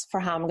rules for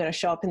how I'm going to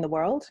show up in the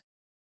world.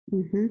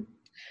 Mm-hmm.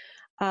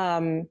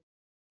 And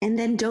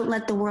then don't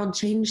let the world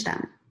change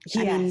them. Yes.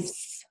 I mean,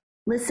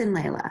 listen,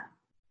 Layla,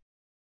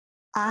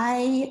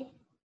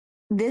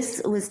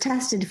 this was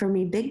tested for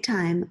me big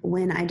time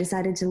when I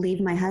decided to leave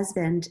my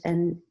husband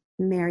and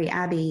marry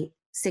Abby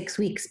 6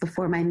 weeks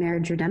before my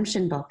marriage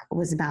redemption book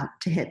was about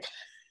to hit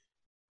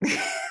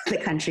the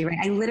country, right?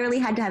 I literally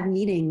had to have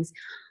meetings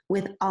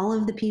with all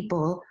of the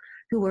people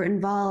who were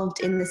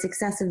involved in the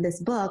success of this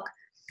book.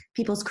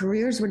 People's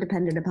careers were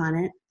dependent upon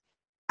it,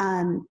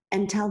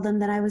 and tell them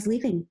that I was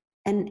leaving.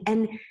 And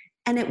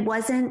it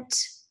wasn't,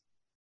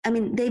 I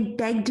mean, they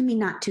begged me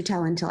not to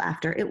tell until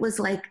after. It was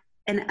like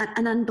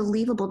an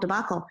unbelievable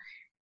debacle.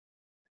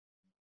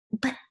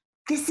 But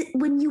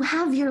when you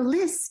have your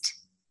list,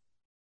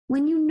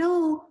 when you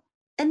know,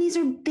 and these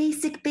are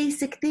basic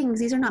things.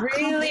 These are not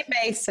really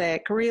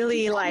basic,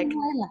 really like,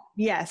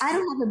 yes. I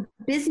don't have a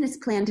business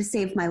plan to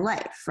save my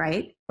life,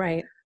 right?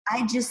 Right.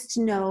 I just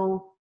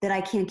know that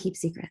I can't keep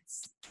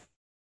secrets.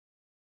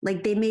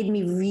 Like, they made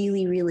me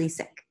really, really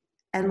sick.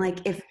 And like,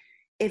 if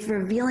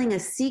revealing a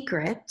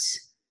secret,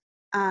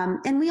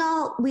 and we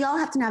all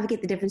have to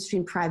navigate the difference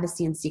between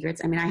privacy and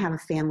secrets. I mean, I have a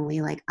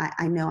family, like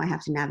I know I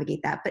have to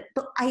navigate that, but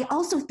I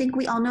also think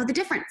we all know the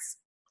difference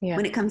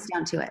when it comes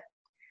down to it.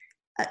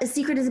 A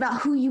secret is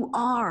about who you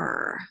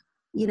are,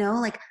 you know,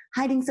 like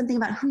hiding something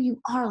about who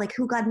you are, like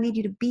who God made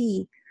you to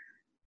be.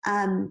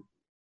 But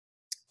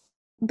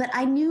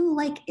I knew,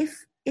 like, if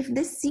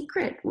this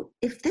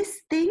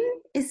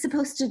thing is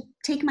supposed to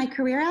take my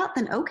career out,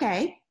 then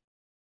okay,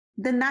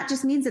 then that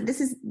just means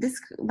that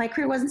my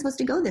career wasn't supposed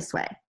to go this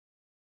way.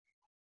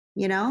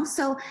 You know?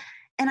 So,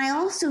 and I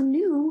also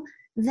knew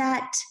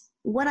that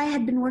what I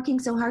had been working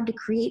so hard to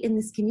create in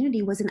this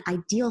community was an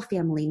ideal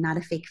family, not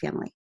a fake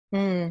family.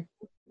 Mm.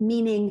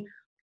 Meaning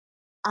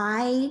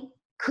I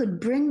could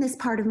bring this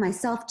part of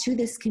myself to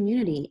this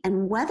community,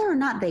 and whether or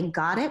not they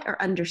got it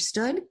or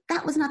understood,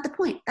 that was not the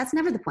point. That's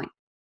never the point.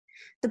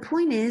 The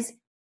point is,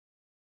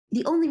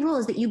 the only rule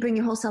is that you bring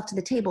your whole self to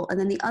the table. And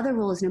then the other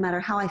rule is, no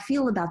matter how I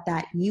feel about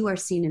that, you are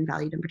seen and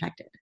valued and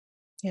protected.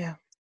 Yeah.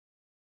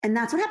 And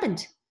that's what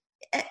happened.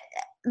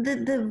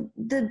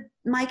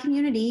 My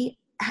community,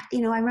 you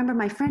know, I remember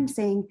my friend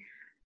saying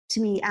to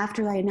me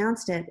after I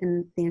announced it,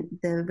 and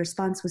the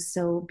response was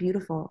so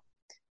beautiful.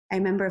 I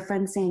remember a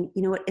friend saying,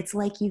 you know what, it's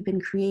like you've been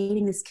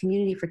creating this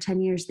community for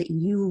 10 years that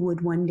you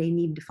would one day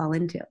need to fall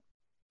into.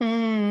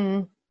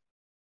 Mm.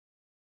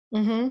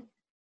 Mm-hmm.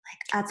 Like,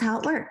 that's how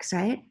it works,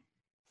 right?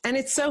 And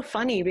it's so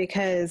funny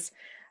because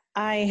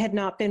I had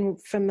not been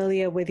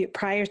familiar with you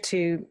prior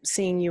to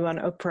seeing you on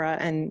Oprah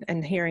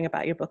and hearing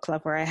about your book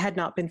Love, where I had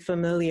not been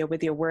familiar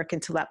with your work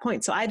until that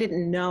point. So I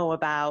didn't know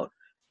about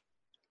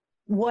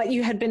what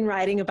you had been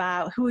writing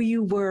about, who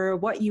you were,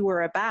 what you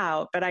were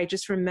about. But I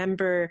just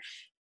remember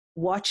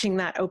watching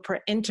that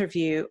Oprah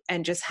interview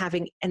and just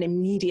having an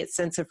immediate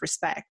sense of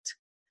respect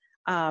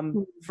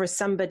for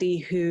somebody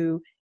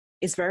who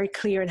is very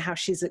clear in how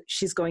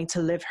she's going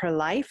to live her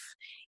life,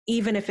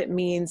 even if it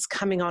means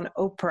coming on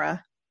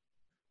Oprah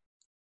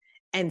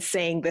and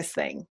saying this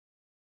thing.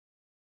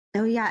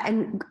 Oh yeah.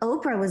 And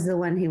Oprah was the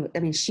one who, I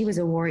mean, she was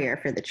a warrior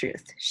for the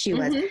truth. She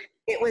was,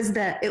 it was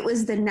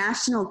the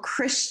National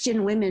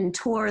Christian Women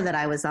Tour that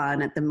I was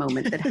on at the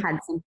moment that had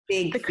some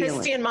big The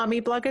Christian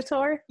Mommy Blogger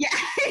Tour? Yeah.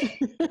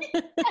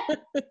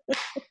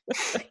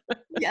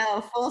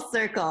 Yeah, full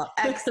circle.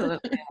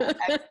 Excellent.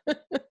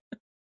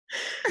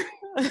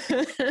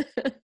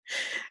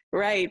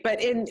 Right.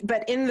 But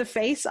in the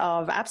face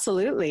of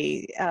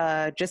absolutely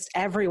just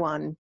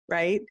everyone,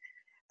 right?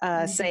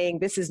 Saying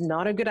this is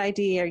not a good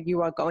idea.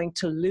 You are going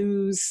to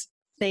lose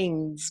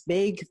things,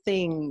 big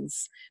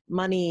things,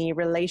 money,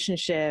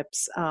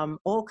 relationships,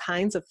 all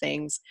kinds of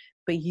things.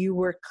 But you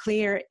were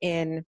clear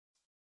in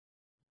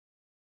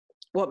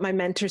what my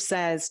mentor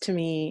says to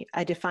me.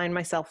 I define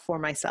myself for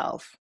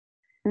myself.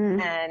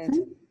 And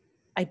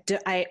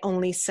I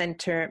only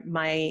center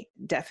my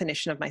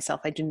definition of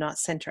myself. I do not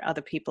center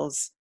other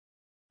people's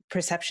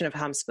perception of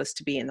how I'm supposed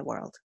to be in the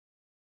world.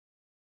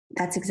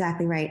 That's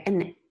exactly right.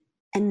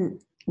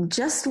 And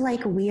just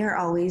like we are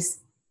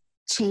always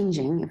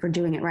changing, if we're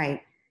doing it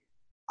right,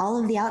 all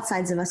of the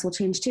outsides of us will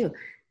change too.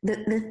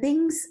 The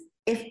things,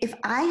 if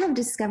I have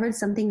discovered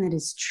something that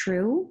is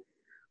true,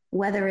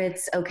 whether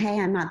it's, okay,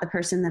 I'm not the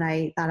person that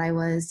I thought I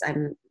was,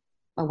 I'm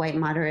a white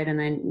moderate,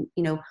 and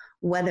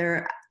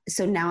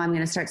so now I'm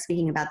going to start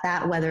speaking about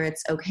that, whether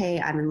it's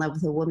okay, I'm in love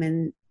with a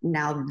woman.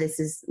 Now this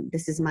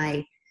is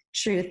my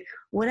truth.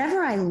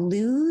 Whatever I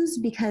lose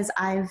because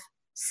I've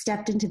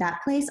stepped into that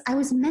place, I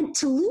was meant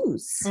to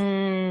lose.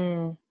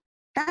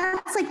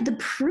 That's like the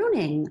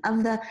pruning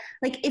of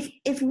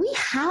if we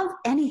have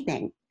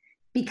anything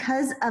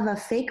because of a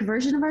fake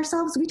version of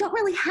ourselves, we don't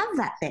really have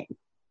that thing.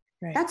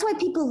 Right. That's why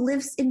people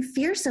live in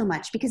fear so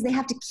much, because they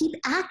have to keep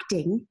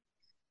acting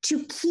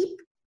to keep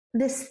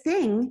this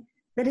thing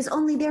that is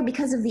only there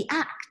because of the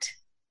act.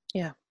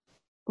 Yeah.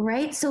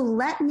 Right? So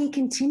let me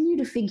continue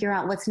to figure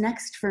out what's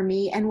next for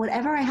me, and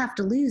whatever I have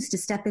to lose to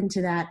step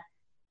into that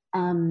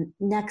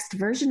next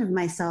version of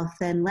myself,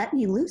 then let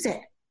me lose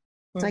it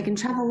so I can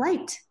travel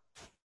light.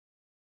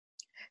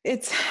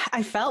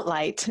 I felt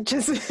light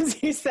just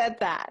as you said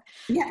that.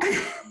 Yeah.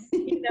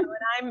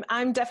 And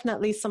I'm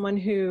definitely someone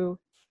who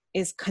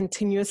is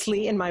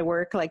continuously in my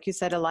work, like you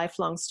said, a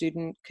lifelong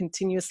student,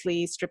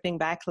 continuously stripping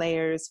back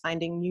layers,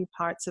 finding new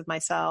parts of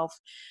myself.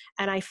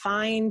 And I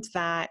find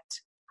that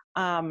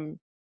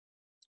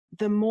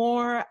the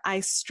more I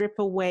strip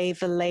away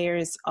the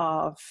layers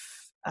of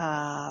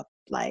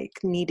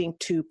needing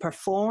to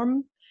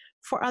perform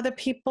for other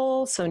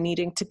people, so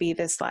needing to be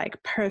this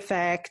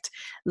perfect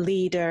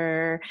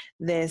leader,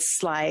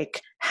 this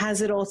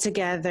has it all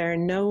together,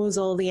 knows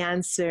all the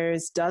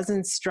answers,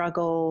 doesn't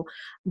struggle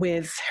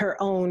with her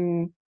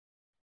own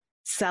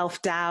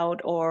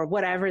self-doubt or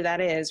whatever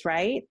that is,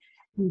 right?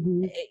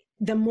 Mm-hmm.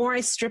 The more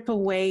I strip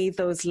away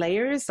those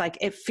layers,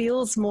 it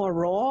feels more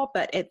raw,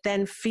 but it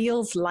then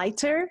feels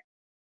lighter,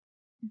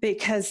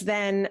 because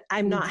then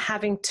I'm not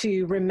having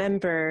to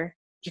remember,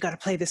 you got to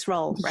play this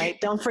role, right?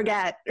 Don't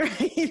forget,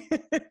 right?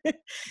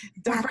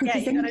 Don't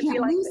forget. Then you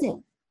can't lose it.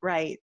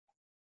 Right.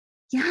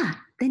 Yeah.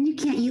 Then you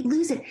can't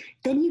lose it.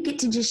 Then you get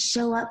to just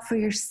show up for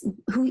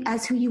who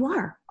you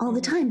are all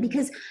the time,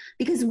 because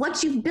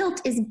what you've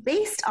built is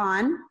based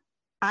on,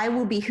 I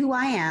will be who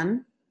I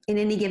am in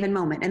any given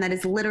moment. And that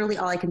is literally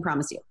all I can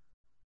promise you.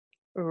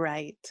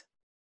 Right.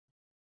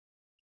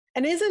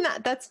 And isn't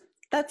that's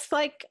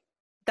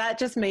that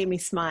just made me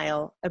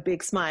smile, a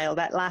big smile.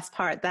 That last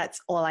part, that's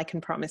all I can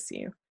promise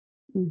you.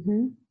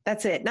 Mm-hmm.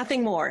 That's it.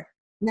 Nothing more.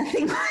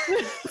 Nothing more.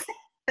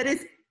 That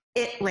is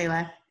it,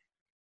 Layla.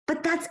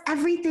 But that's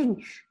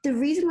everything. The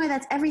reason why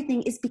that's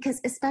everything is because,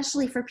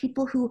 especially for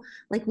people who,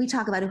 like we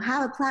talk about, who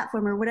have a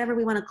platform or whatever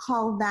we want to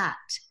call that,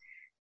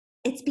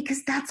 it's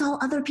because that's all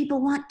other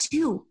people want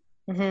too.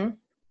 Mm-hmm.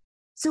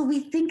 So we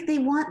think they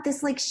want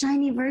this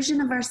shiny version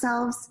of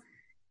ourselves,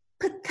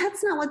 but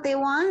that's not what they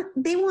want.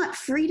 They want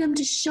freedom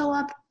to show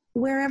up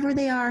wherever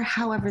they are,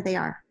 however they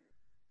are.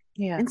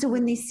 Yeah. And so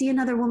when they see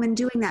another woman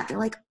doing that, they're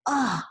like,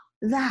 oh,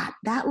 that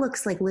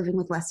looks like living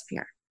with less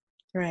fear.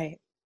 Right.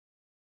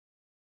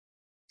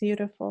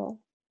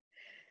 Beautiful.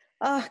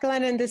 Oh,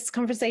 Glennon, this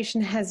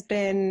conversation has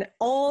been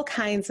all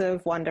kinds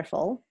of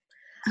wonderful.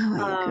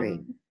 Oh, I agree.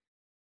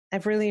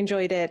 I've really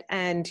enjoyed it,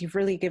 and you've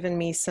really given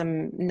me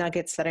some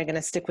nuggets that are going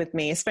to stick with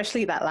me,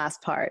 especially that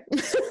last part.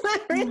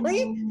 I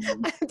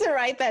have to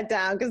write that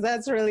down, because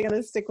that's really going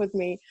to stick with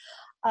me.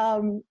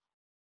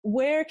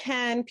 Where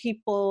can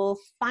people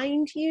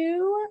find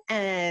you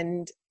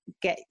and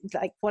get,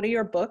 what are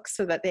your books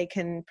so that they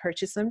can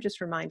purchase them?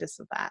 Just remind us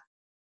of that.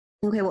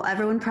 Okay, well,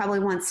 everyone probably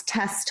wants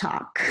Test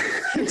Talk.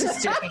 I'm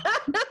just joking.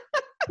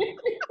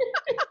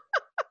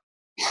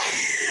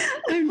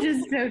 I'm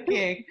just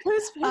joking.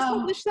 Who's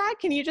published that?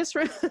 Can you just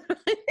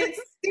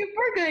It's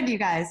super good, you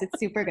guys. It's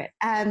super good.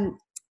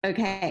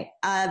 Okay.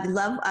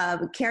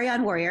 Carry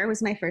On Warrior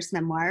was my first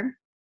memoir.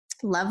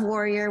 Love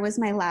Warrior was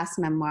my last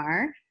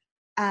memoir.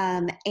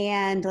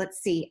 And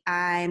let's see,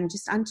 I'm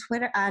just on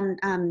Twitter, on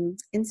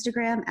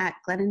Instagram at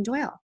Glennon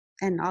Doyle,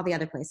 and all the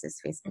other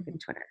places, Facebook and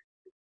Twitter.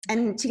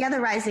 And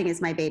Together Rising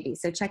is my baby.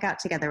 So check out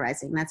Together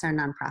Rising. That's our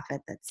nonprofit.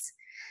 That's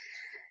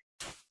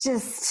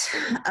just,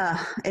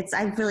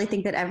 I really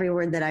think that every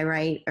word that I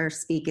write or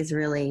speak is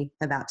really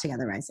about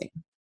Together Rising.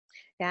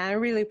 Yeah, I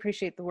really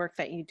appreciate the work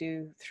that you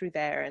do through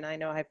there. And I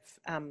know I've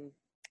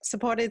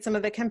supported some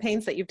of the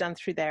campaigns that you've done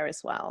through there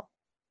as well.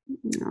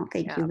 Oh,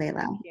 thank you,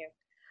 Layla. Thank you.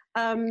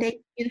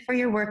 Thank you for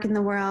your work in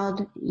the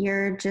world.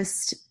 You're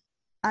just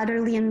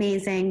utterly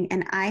amazing.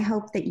 And I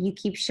hope that you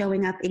keep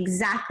showing up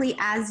exactly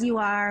as you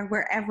are,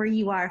 wherever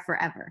you are,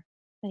 forever.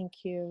 Thank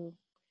you.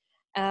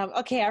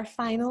 Okay, our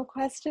final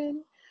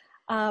question.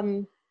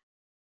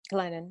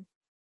 Glennon,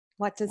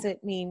 what does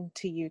it mean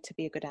to you to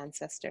be a good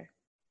ancestor?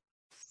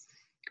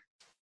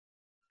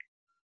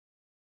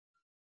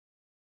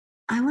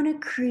 I want to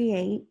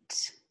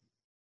create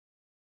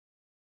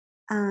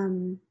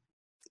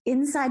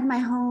inside my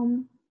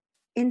home,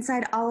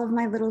 inside all of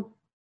my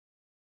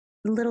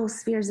little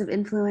spheres of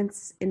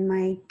influence in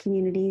my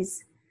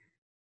communities,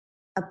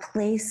 a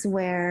place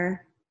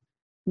where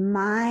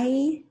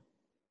my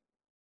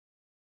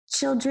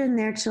children,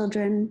 their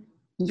children,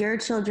 your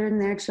children,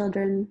 their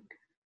children,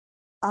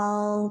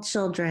 all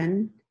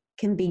children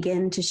can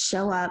begin to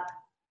show up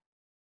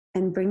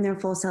and bring their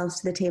full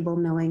selves to the table,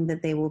 knowing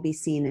that they will be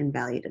seen and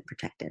valued and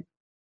protected.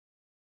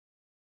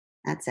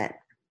 That's it.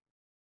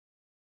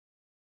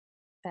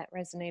 That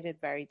resonated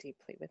very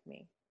deeply with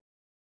me.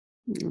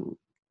 Oh,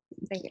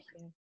 Thank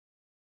you.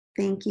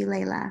 Thank you,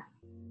 Layla.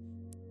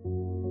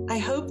 I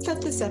hope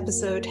that this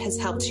episode has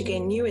helped you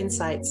gain new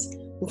insights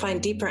and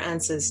find deeper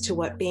answers to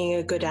what being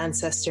a good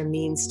ancestor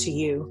means to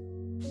you.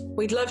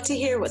 We'd love to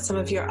hear what some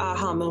of your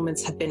aha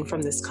moments have been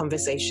from this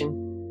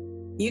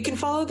conversation. You can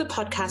follow the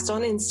podcast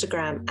on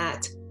Instagram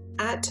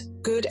at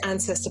Good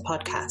Ancestor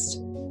Podcast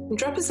and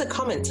drop us a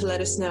comment to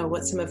let us know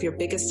what some of your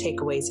biggest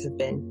takeaways have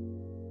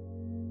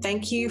been.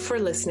 Thank you for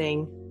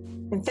listening,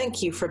 and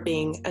thank you for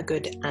being a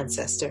good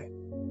ancestor.